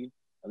tall nigga.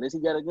 Unless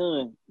he got a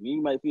gun,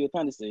 you might feel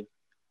kind of safe.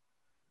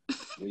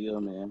 But yeah,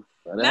 man.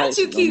 Not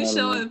you keep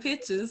showing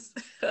pictures.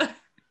 This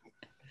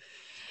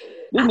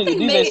I nigga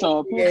think DJ Meg-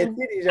 showing Yeah, pictures.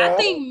 titties, I y'all.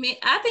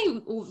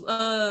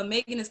 think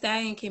Megan Thee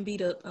Stallion can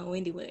beat up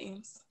Wendy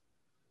Williams.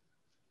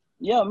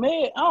 Yeah,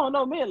 man. I don't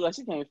know, man. Like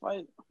she can't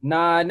fight.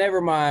 Nah,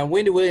 never mind.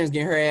 Wendy Williams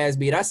getting her ass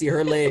beat. I see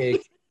her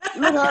legs.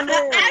 Look at her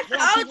legs.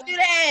 I told you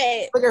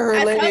that. Look at her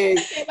I told you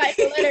legs. that shit like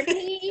the letter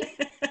P.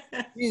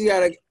 She's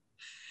got a.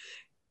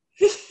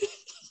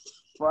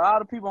 For all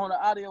the people on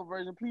the audio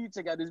version, please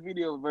check out this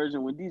video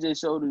version when DJ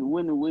showed the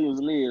Wendy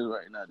Williams legs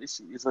right now. This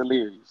shit is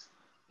hilarious.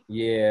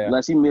 Yeah.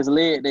 Like she missed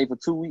leg day for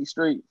 2 weeks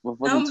straight for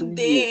fucking 2 I'm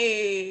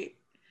years. dead.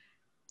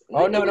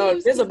 Oh Wendy no.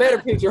 Williams There's a is better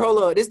not- picture.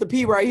 Hold up. This the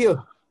P right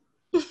here.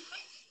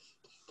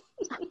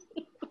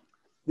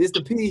 This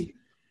the P.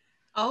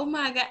 Oh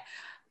my god.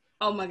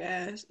 Oh my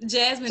gosh.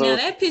 Jasmine, So- now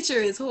that picture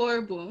is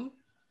horrible.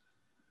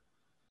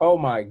 Oh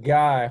my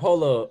God.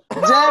 Hold up.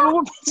 Jasmine,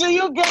 what picture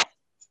you got?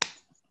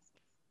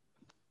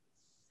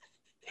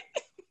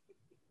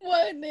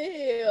 What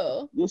the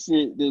hell? This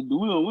shit, we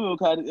gonna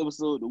call this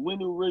episode the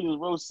Wendy Williams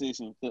roast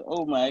session.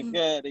 Oh my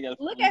God, they got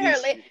Look at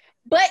her leg.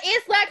 But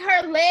it's like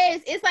her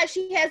legs. It's like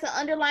she has an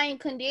underlying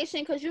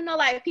condition because you know,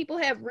 like people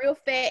have real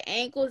fat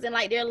ankles and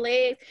like their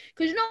legs.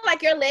 Because you know,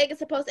 like your leg is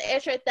supposed to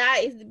as your thigh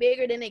is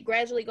bigger, then it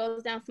gradually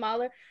goes down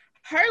smaller.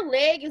 Her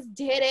leg is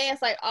dead ass,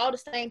 like all the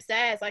same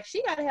size. Like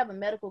she gotta have a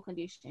medical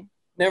condition.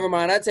 Never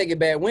mind. I take it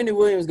back. Wendy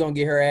Williams gonna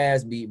get her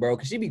ass beat, bro.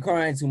 Cause she be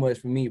crying too much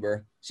for me, bro.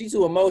 She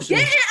too emotional.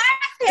 Didn't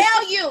I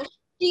tell you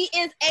she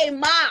is a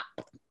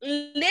mop?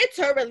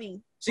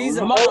 Literally. She's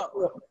Oh,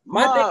 emotional.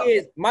 Mom.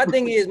 My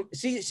thing is,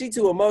 she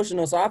too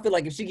emotional. So I feel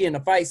like if she get in a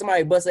fight,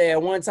 somebody bust her at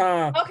one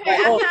time. Okay, like,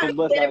 I oh, found a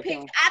bust better out picture.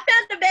 count. I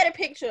found a better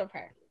picture of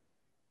her.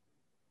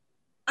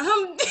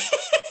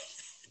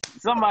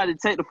 Somebody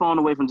take the phone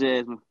away from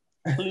Jasmine,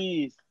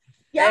 please.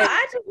 Y'all, Hey,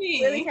 I just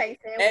really can't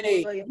stand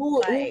hey, Williams.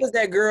 who Like, was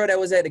that girl that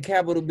was at the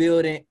Capitol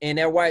building and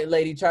that white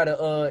lady try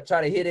to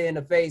hit her in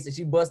the face and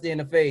she busted in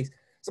the face?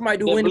 Somebody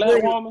do That Wendy black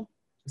Williams. woman.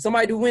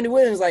 Somebody do Wendy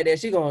Williams like that.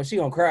 She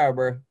gonna cry,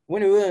 bro.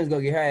 Wendy Williams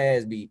gonna get her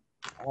ass beat.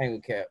 I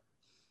ain't gonna cap.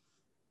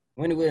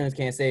 Wendy Williams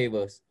can't save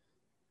us.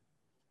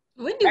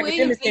 Wendy Academics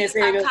Williams can't needs to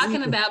say stop that talking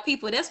either. about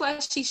people. That's why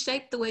she's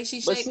shaped the way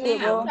she's But shaped shit,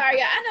 now. bro. sorry,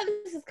 y'all. I know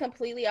this is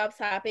completely off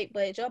topic,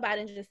 but Joe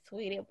Biden just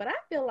tweeted. But I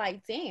feel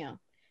like, damn,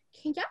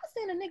 can y'all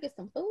send a nigga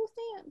some food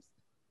stamps?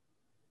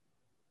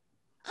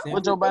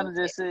 What Joe Biden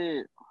just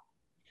said.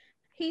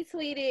 He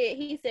tweeted,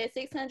 he said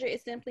 600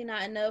 is simply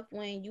not enough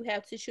when you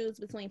have to choose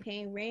between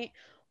paying rent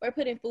or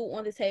putting food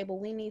on the table.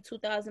 We need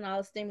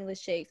 $2,000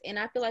 stimulus checks. And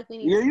I feel like we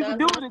need Yeah, you can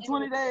do it in $2,000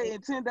 20 days,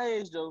 stimulus in 10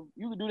 days, Joe.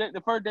 You can do that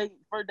the first day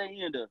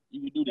end up.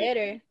 You can do that.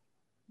 checks.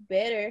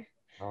 Better.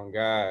 Oh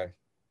God.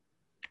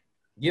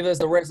 Give us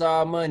the rest of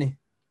our money.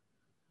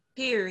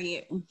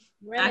 Period.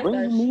 Rent Bring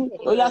our me. shit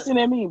Oh, y'all up. seen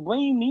that meme?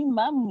 Bring me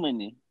my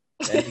money.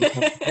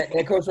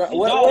 That coach.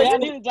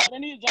 They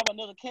need to drop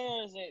another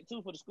CARES Act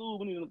too for the school.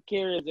 We need a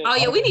CARES Act. Oh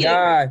yeah, we need it.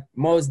 God,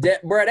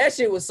 bro, that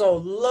shit was so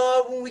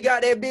love when we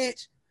got that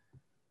bitch.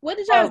 What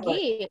did y'all I was like,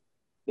 get?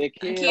 That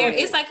A CARES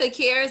It's Act. like a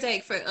CARES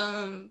Act for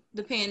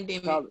the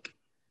pandemic.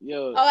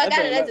 Yo, Oh, I got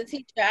think it like- as a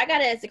teacher. I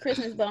got it as a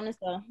Christmas bonus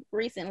though,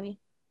 recently.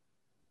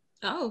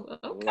 Oh,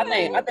 I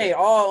okay. think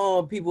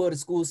all people of the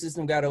school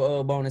system got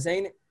a bonus,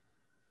 ain't it?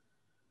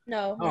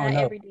 No, I don't not know.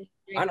 every district.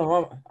 I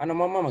know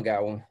my mama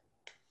got one.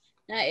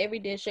 Not every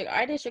district.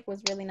 Our district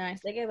was really nice.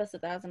 They gave us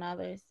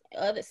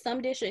 $1,000.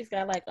 Some districts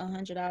got like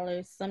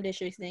 $100. Some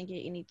districts didn't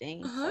get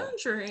anything. So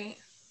 100.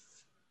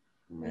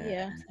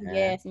 yeah, some Man.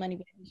 gas money,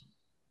 baby.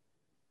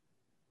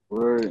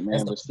 Word,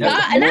 man. But Y'all, still,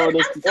 and more I'm of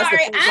this. That's the sorry.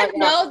 first I time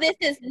know this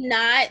is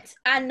not.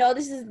 I know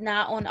this is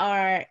not on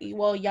our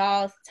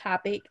y'all's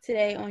topic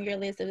today on your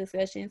list of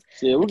discussions.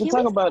 Shit, we But can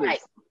can talk we about spend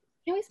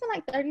it.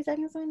 like 30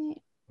 seconds on it?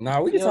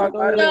 Nah, we can Yeah, talk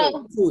go about ahead.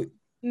 it. To it.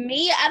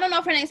 Mia, I don't know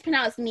if her name's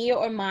pronounced Mia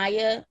or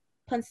Maya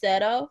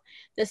Ponsetto,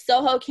 the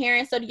Soho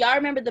Karen. So do y'all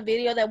remember the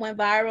video that went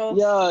viral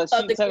Yeah, of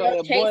she the talking girl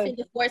about that boy. chasing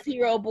the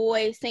 14-year-old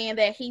boy saying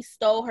that he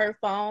stole her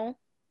phone?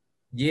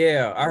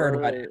 Yeah, I heard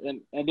about it. Word.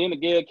 And then the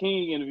Gayle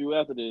King interview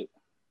after that.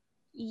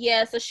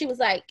 Yeah, so she was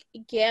like,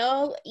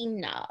 Gail,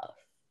 enough.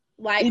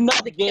 Like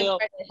Enough, the Gayle.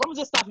 Let me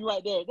just stop you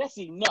right there. That's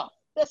enough.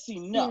 That's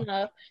enough.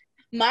 enough.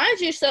 Mind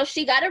you, so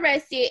she got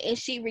arrested and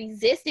she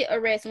resisted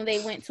arrest when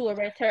they went to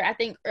arrest her, I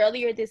think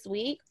earlier this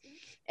week.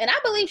 And I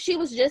believe she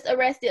was just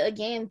arrested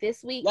again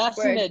this week. Y'all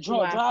for seen that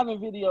drunk DUI.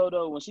 driving video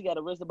though when she got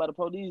arrested by the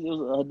police? It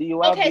was a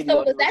DUI Okay, video.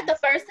 so was that the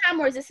first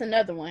time or is this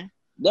another one?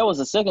 That was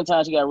the second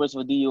time she got arrested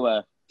for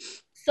DUI.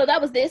 So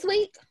that was this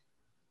week?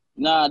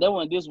 Nah, that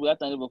wasn't this week. I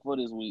think it was before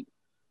this week.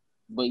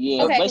 But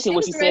yeah, Okay, basically she what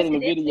was she said in the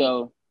arrested this week.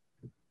 video.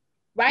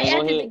 Right Go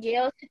after the ahead.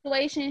 Gail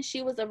situation,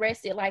 she was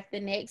arrested like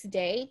the next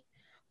day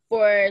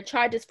for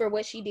charges for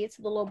what she did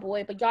to the little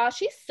boy. But y'all,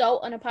 she's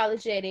so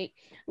unapologetic.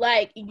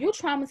 Like, you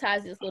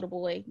traumatized this little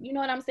boy. You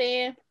know what I'm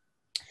saying?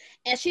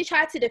 And she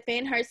tried to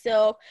defend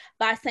herself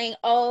by saying,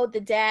 oh,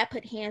 the dad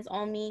put hands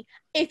on me.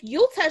 If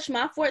you touch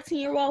my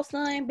 14-year-old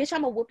son, bitch,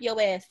 I'm gonna whoop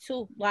your ass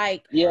too.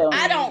 Like, Yeah.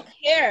 I don't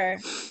care.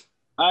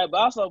 All right,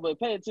 but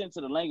pay attention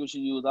to the language she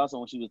used also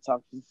when she was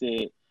talking. She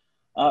said,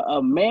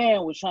 a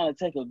man was trying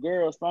to take a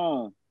girl's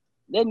phone.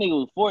 That nigga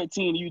was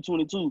 14, you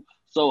 22.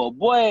 So a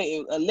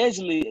boy,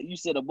 allegedly, you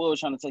said a boy was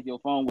trying to take your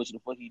phone, which the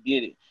fuck he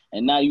did it.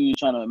 And now you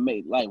trying to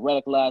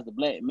radicalize the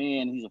black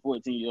man. He's a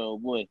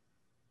 14-year-old boy.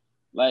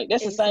 Like,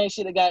 that's the same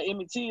shit that got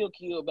Emmett Till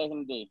killed back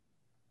in the day.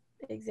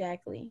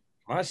 Exactly.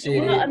 My shit.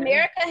 You know,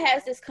 America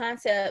has this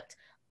concept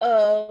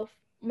of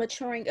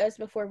maturing us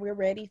before we're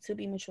ready to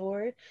be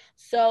matured.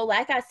 So,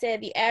 like I said,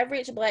 the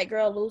average black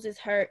girl loses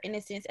her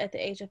innocence at the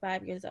age of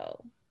 5 years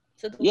old.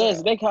 Yes,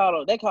 world.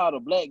 they called a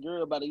black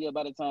girl by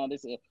the time they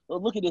said, oh,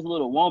 look at this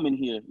little woman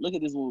here. Look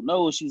at this little,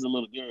 no, she's a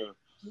little girl.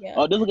 Yeah.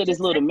 Oh, look at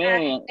this little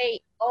man.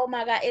 Oh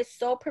my God, it's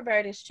so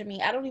perverted to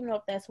me. I don't even know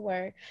if that's a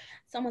word.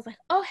 Someone's like,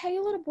 oh, hey,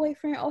 little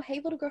boyfriend. Oh,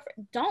 hey, little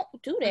girlfriend. Don't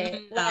do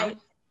that. No. Like,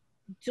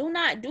 do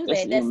not do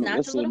that. That's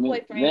not your little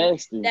boyfriend.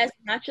 Nasty. That's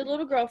not your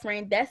little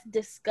girlfriend. That's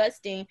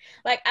disgusting.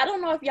 Like, I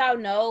don't know if y'all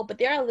know, but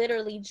there are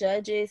literally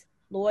judges,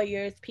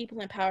 lawyers, people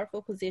in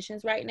powerful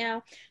positions right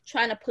now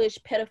trying to push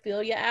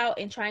pedophilia out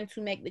and trying to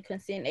make the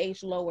consent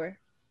age lower.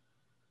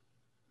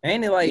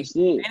 Ain't it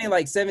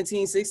like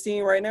 17,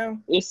 16 right now?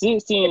 It's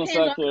 16 in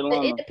South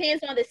Carolina. It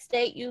depends on the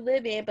state you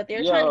live in, but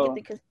they're trying to get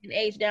the consent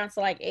age down to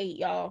like 8,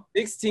 y'all.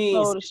 16.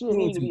 No, the shit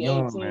need to be 18.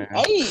 Young, man.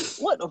 8?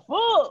 What the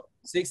fuck?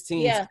 16.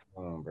 Yeah.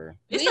 Bro.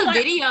 It's a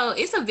video.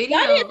 It's a video.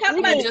 Y'all didn't talk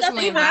about that just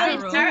went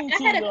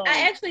viral.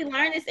 I actually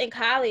learned this in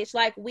college.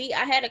 Like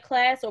I had a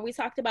class where we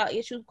talked about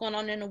issues going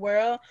on in the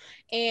world,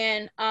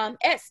 and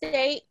at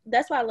State,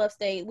 that's why I love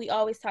State. We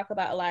always talk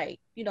about like,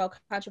 you know,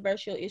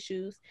 controversial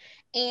issues,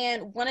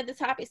 and one of the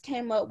topics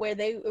came up where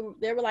they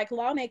were like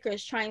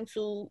lawmakers trying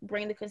to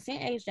bring the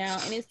consent age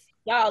down, and it's,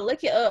 y'all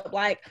look it up.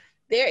 Like,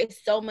 there is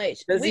so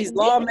much. Does these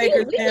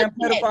lawmakers and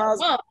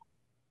pedophiles?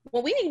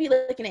 Well, we need to be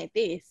looking at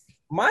this.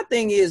 My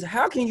thing is,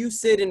 how can you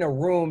sit in a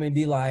room and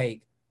be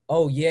like,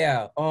 oh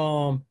yeah,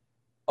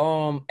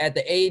 at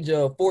the age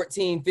of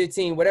 14,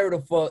 15, whatever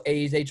the fuck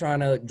age they trying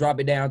to drop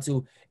it down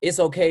to, it's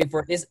okay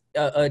for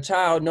a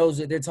child knows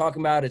that they're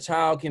talking about, a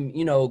child can,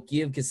 you know,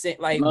 give consent.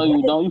 Like, no,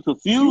 you don't. You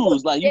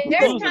confused. Like, you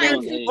confused. They're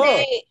trying to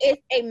say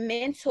it's a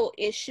mental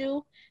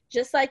issue,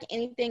 just like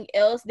anything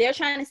else. They're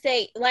trying to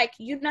say, like,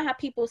 you know how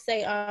people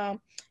say,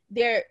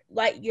 they're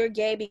like, you're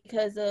gay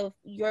because of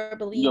your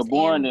beliefs, you're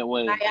born that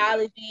way,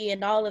 biology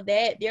and all of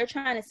that. They're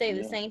trying to say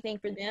the same thing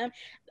for them.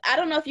 I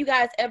don't know if you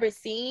guys ever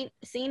seen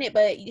it,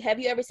 but have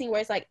you ever seen where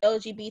it's like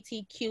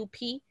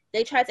LGBTQP?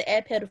 They tried to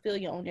add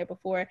pedophilia on there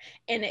before,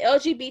 and the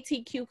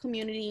LGBTQ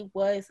community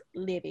was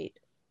livid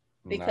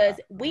because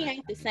we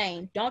ain't the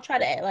same. Don't try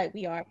to act like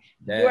we are.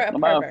 You're a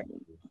pervert.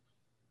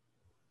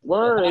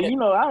 Word,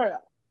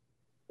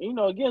 you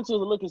know, again, to the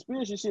little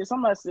conspiracy shit,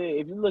 somebody said,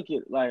 if you look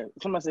at, like,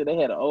 somebody said they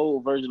had an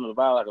old version of the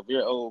Bible, like a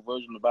very old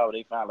version of the Bible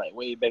they found, like,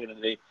 way back in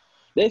the day.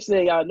 They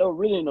said, y'all know,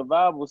 really in the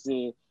Bible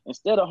said,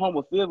 instead of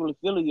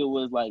homophilia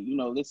was, like, you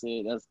know, they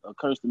said that's a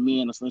curse to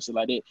men or some shit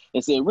like that.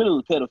 They said, really,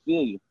 it was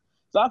pedophilia.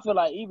 So I feel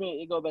like even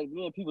it go back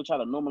then, people try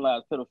to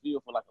normalize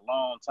pedophilia for like a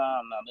long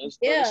time now. This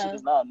shit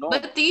is not normal.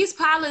 But these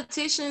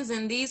politicians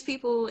and these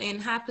people in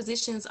high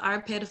positions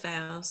are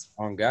pedophiles.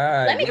 On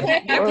God. Let me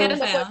They're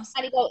clarify pedophiles.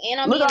 somebody go in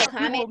on Look me in how the people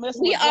comments.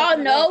 messing We with all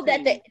Jeffrey know that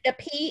Epstein. the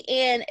P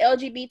in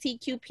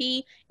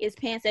LGBTQP is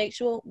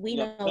pansexual. We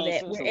Yeah, know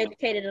that. We're pansexual.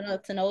 educated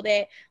enough to know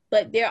that.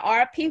 But there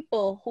are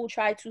people who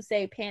try to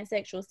say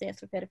pansexual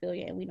stands for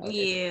pedophilia, and we know that.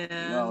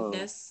 Yeah, No.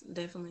 that's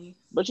definitely.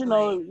 But you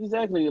know,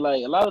 exactly,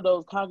 like a lot of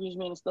those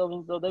congressmen and stuff,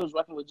 they was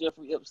working with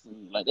Jeffrey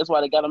Epstein. Like that's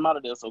why they got him out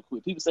of there so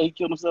quick. People say he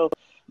killed himself.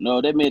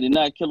 No, that man did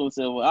not kill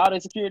himself. All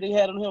that security they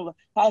had on him,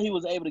 how he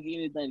was able to get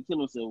anything to kill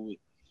himself with.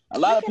 A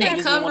lot of people They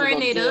just didn't want to go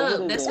covering to it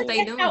jail. up. That's what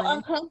they That's how doing.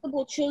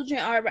 uncomfortable children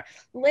are.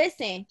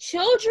 Listen,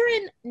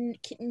 children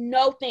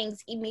know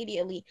things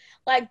immediately.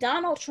 Like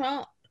Donald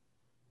Trump,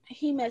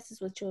 he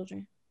messes with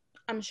children.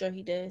 I'm sure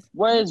he does.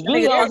 Whereas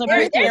videos and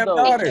pictures though.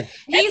 Daughter.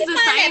 He's the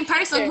same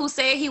person who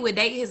said he would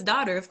date his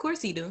daughter. Of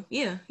course he do.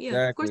 Yeah,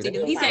 of course he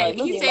do. He said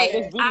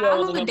I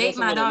would date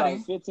my daughter.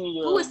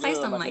 Who would say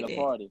something like that?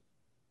 Party.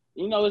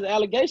 You know, there's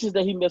allegations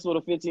that he messed with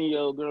a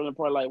 15-year-old girl in the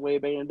party like way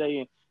back in the day.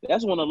 And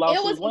that's one of the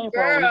lawsuits. It was a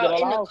girl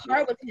in the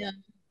car with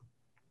him.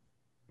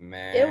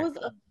 Man, it was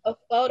a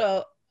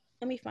photo.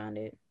 Let me find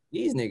it.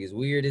 These niggas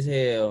weird as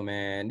hell,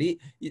 man. These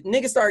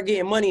niggas start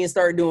getting money and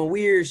start doing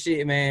weird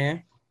shit,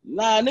 man.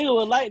 Nah, niggas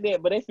was like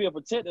that, but they feel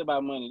protected by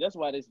money. That's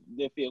why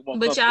they feel.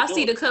 But y'all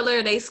see the color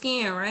of their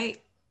skin,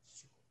 right?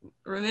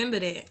 Remember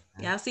that.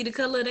 Y'all see the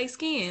color of their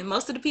skin.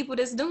 Most of the people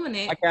that's doing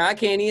that. I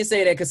can't even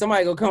say that because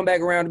somebody gonna come back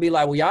around and be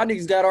like, well, y'all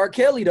niggas got R.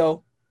 Kelly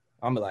though.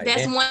 I'm like,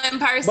 that's damn. one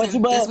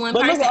person. That's one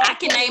person. I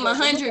can name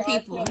 100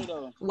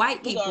 people.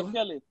 White people.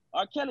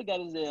 R. Kelly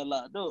got his ass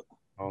locked up.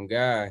 Oh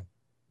God.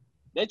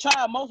 They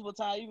tried multiple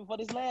times, even for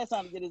this last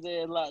time, to get his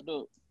ass locked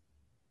up.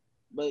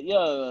 But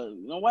yeah,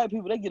 you know, white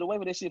people, they get away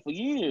with that shit for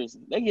years.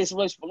 They get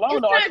away for long.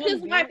 It's not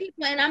just white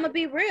people, and I'm gonna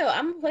be real.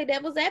 I'm gonna play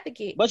devil's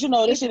advocate. But you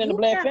know, this shit in the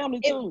black family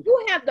too. If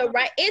you have the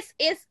right, it's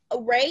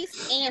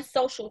race and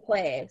social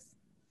class.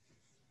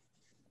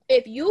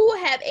 If you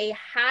have a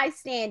high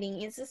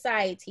standing in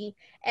society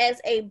as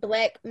a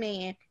black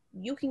man,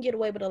 you can get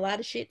away with a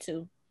lot of shit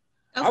too.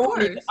 I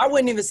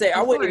wouldn't even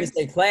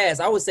say class.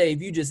 I would say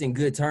if you just in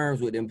good terms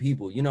with them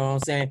people, you know what I'm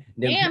saying?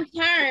 Damn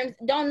terms,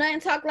 don't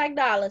nothing talk like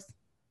dollars.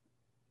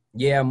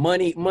 Yeah,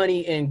 money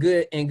and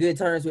good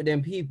terms with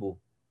them people.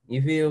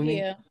 You feel me?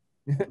 Yeah.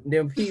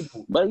 Them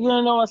people. But you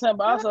know what I'm saying?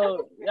 But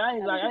also, I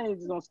ain't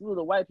just gonna screw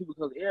the white people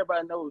because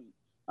everybody knows.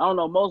 I don't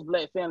know, most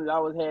black families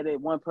always had that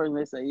one person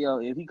they say, yo,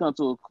 if he comes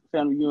to a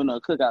family reunion or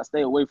a cookout,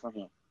 stay away from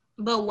him.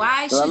 But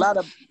why should,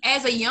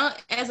 as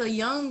a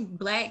young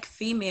black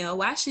female,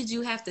 why should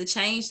you have to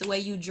change the way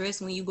you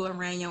dress when you go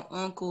around your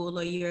uncle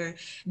or your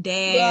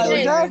dad? Yeah,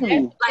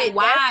 exactly. Like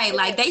why?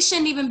 Like they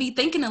shouldn't even be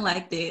thinking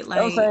like that.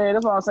 Like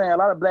that's what I'm saying. A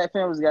lot of black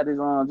families got this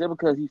on just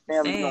because he's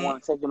family, you don't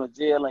want to take him to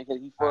jail and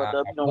because he fucked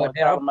up. You don't want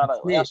to talk him out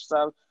of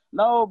exercise.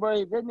 No, bro,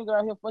 that nigga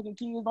out here fucking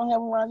kids. Don't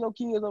have him around your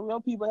kids or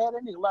your people. Have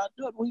that nigga locked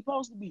up where he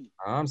supposed to be.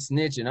 I'm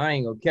snitching. I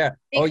ain't gonna cap.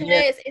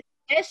 Because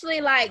especially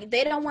like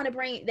they don't want to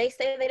bring. They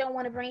say they don't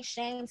want to bring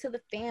shame to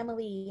the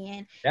family,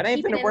 and that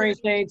ain't gonna bring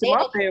shame to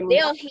my family.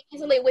 They'll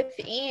handle it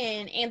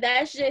within, and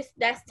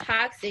that's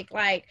toxic.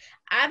 Like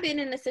I've been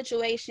in a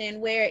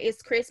situation where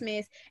it's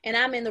Christmas and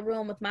I'm in the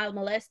room with my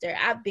molester.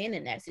 I've been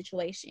in that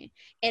situation,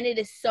 and it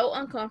is so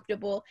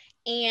uncomfortable.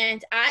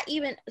 And I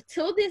even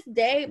till this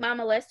day, my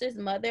molester's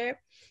mother,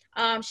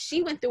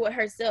 she went through it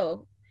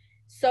herself.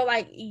 So,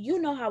 like, you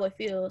know how it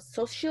feels.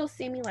 So she'll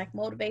send me, like,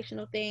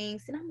 motivational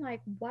things. And I'm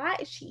like, why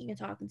is she even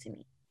talking to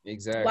me?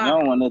 Exactly. Why? I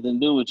don't want nothing to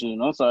do with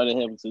you. I'm sorry that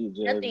happened to you,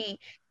 Jasmine.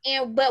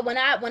 Nothing. But when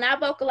I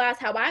vocalize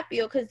how I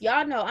feel, because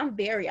y'all know I'm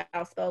very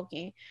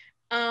outspoken.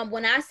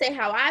 When I say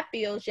how I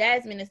feel,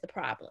 Jasmine is the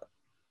problem.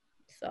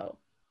 So.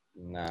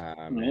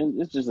 Nah, man.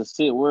 It's just a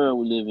sick world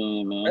we live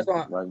in, man. That's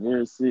why, like,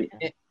 very sick.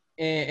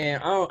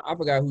 And I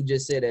forgot who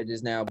just said that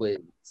just now,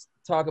 but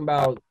talking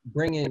about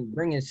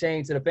bringing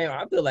shame to the family.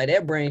 I feel like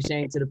that brings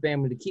shame to the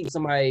family to keep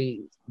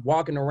somebody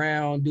walking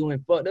around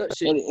doing fucked up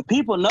shit. And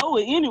people know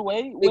it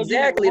anyway.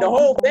 Exactly. The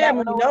whole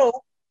family know.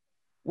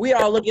 We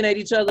all looking at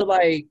each other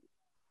like,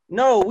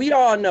 no, we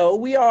all know.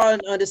 We all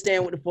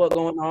understand what the fuck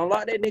going on.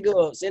 Lock that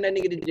nigga up. Send that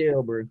nigga to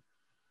jail, bro.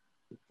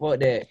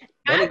 Fuck that.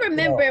 I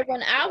remember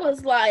when I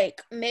was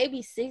like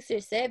maybe 6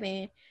 or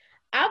 7,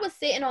 I was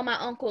sitting on my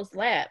uncle's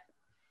lap.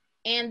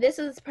 And this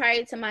was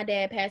prior to my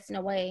dad passing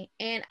away.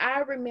 And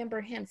I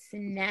remember him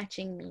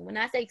snatching me. When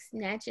I say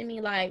snatching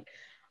me, like,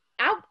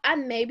 I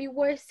maybe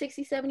were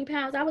 60, 70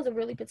 pounds. I was a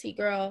really petite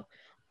girl.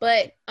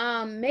 But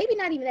maybe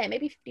not even that,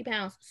 maybe 50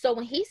 pounds. So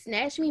when he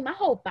snatched me, my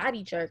whole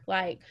body jerked.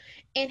 Like,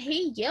 and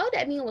he yelled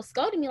at me and was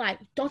scolding me like,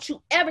 don't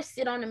you ever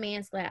sit on a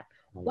man's lap.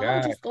 Why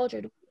would you scold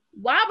your daughter?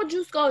 Why would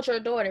you scold your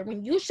daughter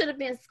when you should have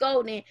been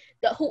scolding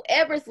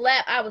whoever's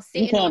lap I was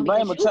sitting on?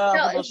 Because you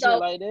felt as though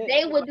like that.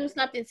 They would do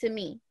something to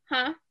me.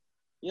 Huh?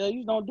 Yeah,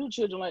 you don't do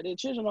children like that.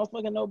 Children don't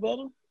fucking know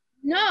better.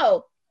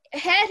 No.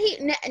 Had he,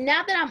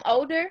 now that I'm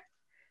older,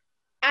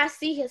 I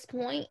see his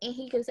point, and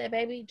he could say,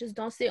 baby, just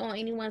don't sit on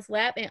anyone's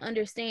lap and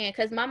understand.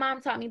 Because my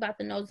mom taught me about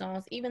the no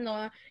zones, even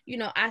though,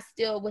 I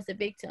still was a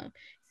victim.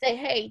 Say,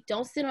 hey,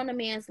 don't sit on a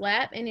man's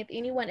lap. And if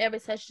anyone ever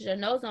touches your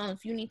no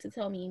zones, you need to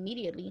tell me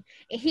immediately.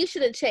 And he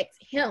should have checked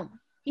him.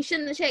 He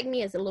shouldn't have checked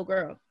me as a little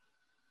girl.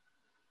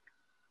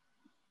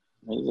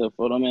 It's a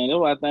photo, man. That's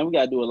why I think we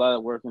got to do a lot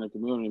of work in the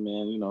community,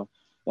 man. You know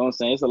what I'm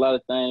saying? It's a lot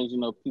of things,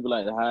 people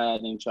like to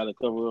hide and try to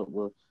cover up.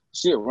 But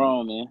shit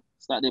wrong, man.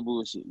 Stop that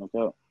bullshit,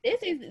 okay?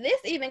 This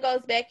even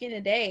goes back in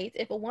the days.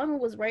 If a woman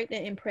was raped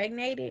and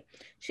impregnated,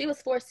 she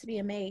was forced to be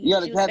a maid. You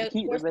She gotta have was to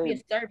keep the forced to be a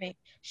baby. servant.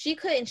 She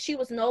couldn't. She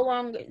was no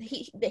longer.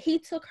 He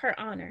took her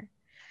honor.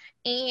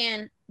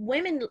 And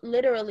women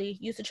literally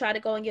used to try to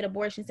go and get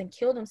abortions and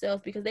kill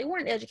themselves because they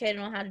weren't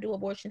educated on how to do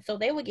abortion. So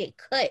they would get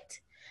cut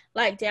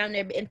like down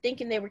there and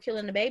thinking they were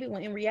killing the baby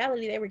when in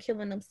reality they were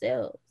killing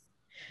themselves.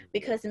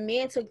 Because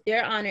men took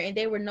their honor and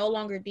they were no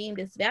longer deemed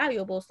as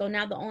valuable. So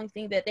now the only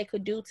thing that they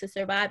could do to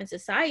survive in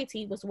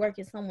society was work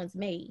as someone's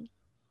maid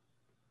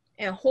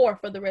and whore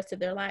for the rest of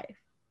their life.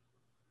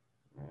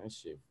 Man, that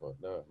shit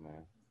fucked up,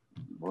 man.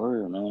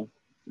 Word, man.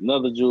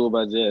 Another jewel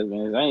by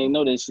Jasmine. I ain't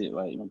know that shit.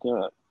 Like, my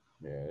God.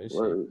 Yeah, this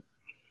Word. shit.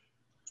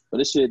 But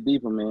this shit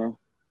deeper, man.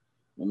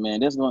 And man,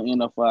 that's gonna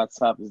end up our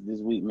topics this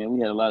week, man.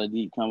 We had a lot of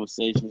deep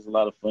conversations, a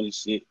lot of funny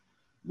shit.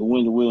 The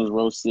Wendy Williams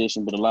roast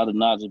session, but a lot of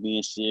knowledge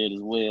being shared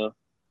as well.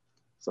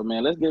 So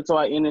man, let's get to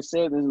our ending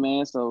segments,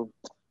 man. So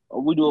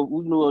we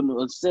do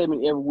a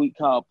segment every week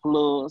called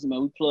plugs.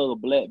 Man, we plug a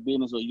black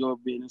business or your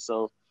business.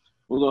 So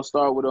we're gonna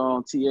start with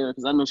Tierra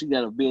because I know she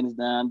got a business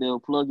down there.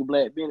 Plug your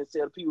black business.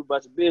 Tell the people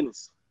about your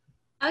business.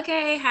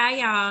 Okay, hi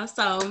y'all.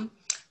 So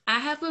I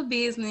have a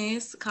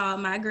business called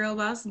My Girl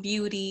Boss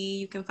Beauty.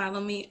 You can follow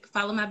my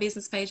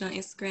business page on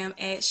Instagram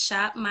at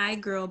Shop My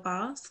Girl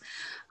Boss.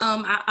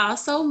 I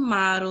also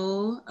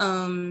model.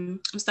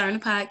 I'm starting a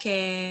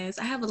podcast.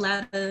 I have a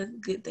lot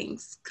of good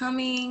things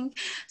coming.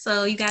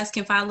 So you guys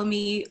can follow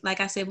me,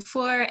 like I said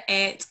before,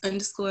 at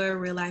 _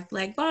 Real Life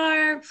Black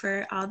Barb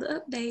for all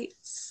the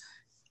updates.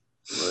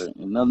 Right.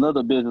 And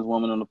another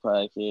businesswoman on the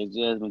podcast,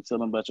 Jasmine, tell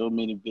them about your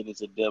many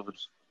business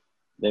endeavors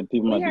that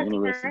people might be interested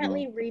in. We are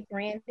currently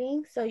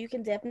rebranding, so you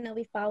can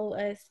definitely follow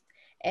us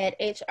at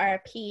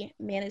HRP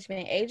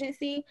Management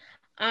Agency.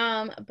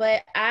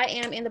 But I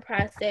am in the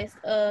process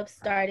of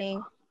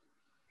starting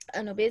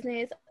a new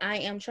business. I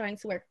am trying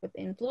to work with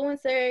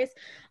influencers.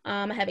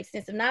 I have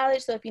extensive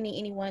knowledge, so if you need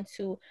anyone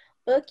to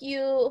book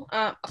you,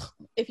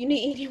 if you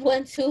need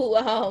anyone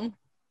to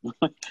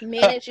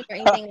manage you or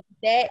anything like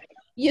that,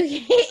 you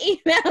can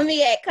email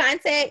me at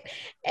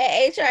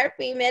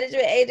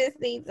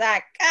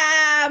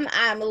contact@hrpmanagementagency.com.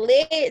 I'm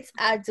lit.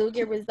 I do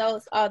get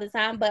results all the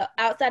time, but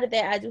outside of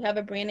that, I do have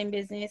a branding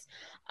business.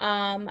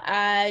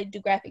 I do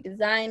graphic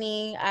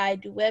designing. I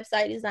do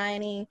website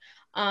designing.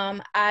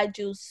 I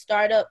do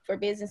startup for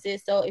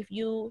businesses. So if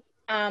you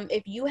have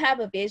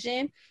a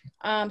vision,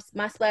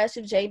 my Splash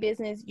of J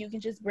business, you can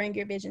just bring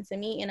your vision to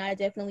me, and I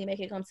definitely make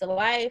it come to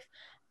life.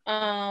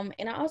 And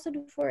I also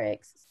do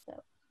Forex.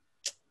 So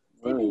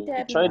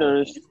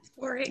Traders.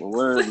 Forex.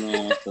 Word,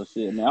 man. So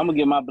shit, man. I'm gonna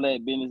get my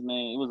black business,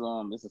 man.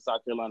 It's a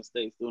South Carolina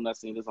State student. I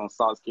seen this on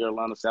South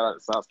Carolina. Shout out to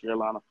South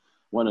Carolina.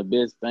 One of the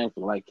best things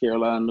for like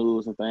Carolina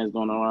news and things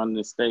going on in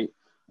the state.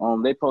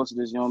 They posted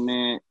this young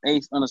man,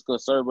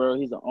 Ace_Serber.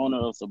 He's the owner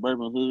of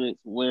Suburban Hoods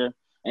Wear.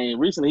 And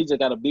recently he just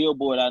got a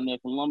billboard out near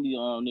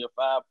Columbia, near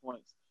 5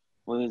 Points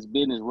for his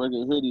business,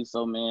 Rugged Hoodies.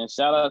 So man,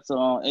 shout out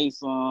to Ace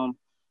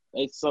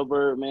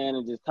Suburb, man,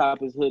 and just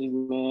cop his hoodies,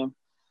 man.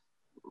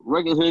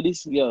 Rugged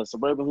Hoodies, yeah,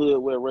 Suburban Hood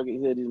wear Rugged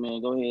Hoodies,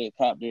 man. Go ahead,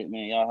 cop that,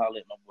 man. Y'all holler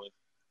at my boy.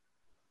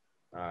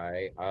 All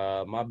right.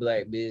 My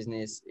black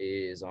business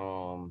is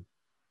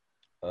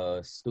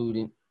a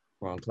student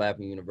from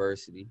Clapham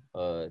University,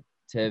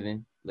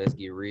 Tevin. Let's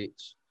Get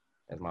Rich.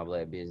 That's my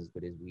black business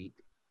for this week.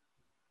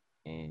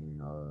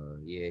 And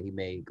yeah, he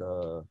make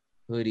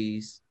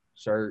hoodies,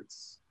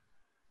 shirts,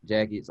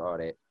 jackets, all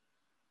that.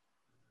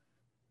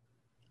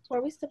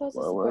 Were we supposed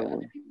to support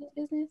other people's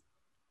business?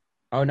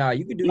 Oh no,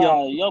 you can do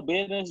your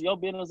business or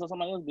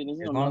somebody else's business.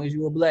 As long as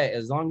you black.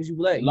 As long as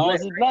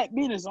it's black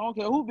business, I don't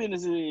care who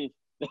business it is.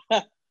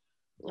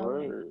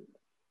 Word.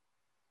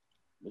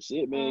 But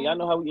shit, man, y'all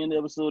know how we end the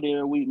episode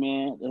every week,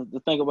 man. To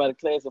think about a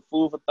class of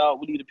food for thought.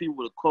 We need the people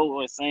with a quote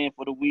or a saying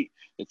for the week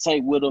to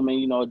take with them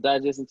and,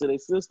 digest into their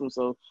system.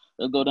 So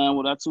let's go down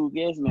with our two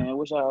guests, man.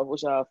 What's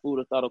y'all food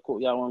or thought or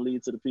quote y'all want to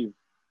lead to the people?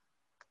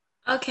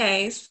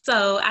 Okay,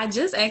 so I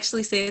just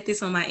actually said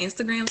this on my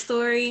Instagram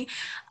story.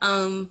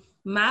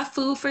 My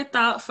food for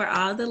thought for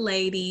all the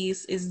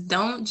ladies is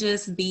don't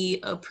just be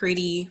a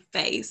pretty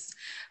face.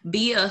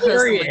 Be a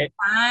hustler.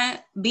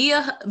 Be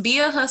a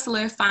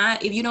hustler.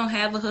 If you don't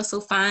have a hustle,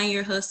 find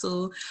your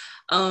hustle.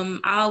 I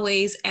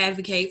always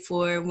advocate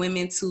for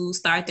women to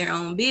start their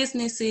own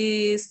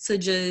businesses, to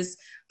just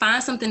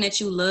find something that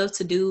you love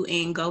to do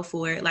and go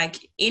for it.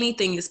 Like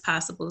anything is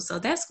possible. So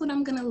that's what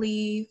I'm gonna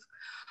leave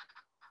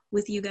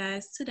with you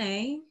guys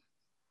today.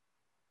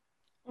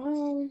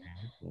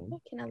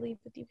 What can I leave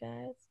with you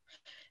guys?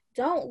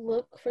 Don't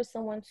look for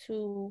someone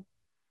to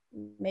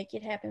Make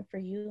it happen for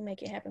you.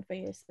 Make it happen for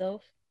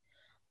yourself.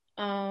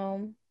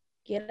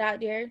 Get out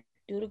there,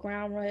 do the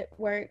groundwork.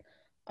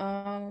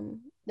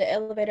 The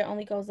elevator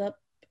only goes up,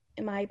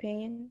 in my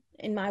opinion.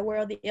 In my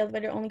world, the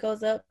elevator only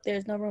goes up.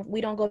 There's no room.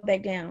 We don't go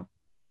back down.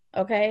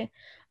 Okay.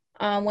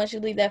 Once you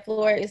leave that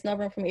floor, it's no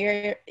room from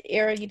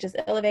error. You just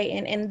elevate.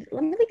 And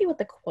let me leave you with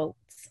the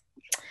quotes.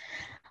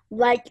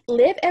 Like,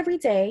 live every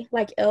day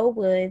like Elle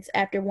Woods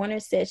after Warner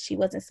said she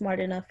wasn't smart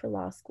enough for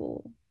law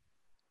school.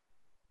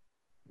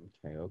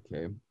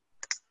 Okay.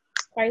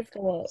 Price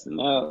go up.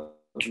 Now,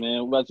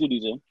 man, what about you,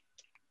 DJ?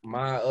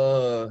 My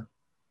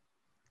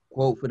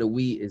quote for the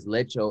week is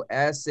let your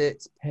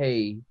assets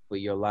pay for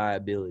your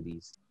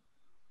liabilities.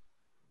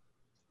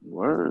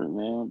 Word,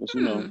 man. But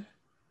you know,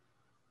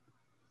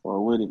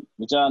 or with it.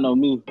 But y'all know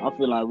me, I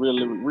feel like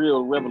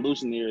real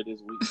revolutionary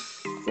this week.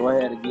 So I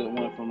had to get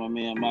one from my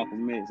man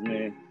Malcolm X,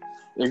 man.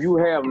 If you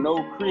have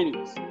no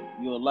critics,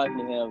 you'll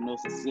likely have no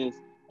success.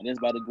 And that's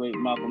by the great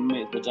Malcolm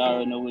X. But y'all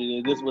already know what it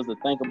is. This was the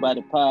Think About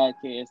It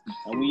podcast,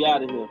 and we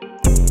out of here.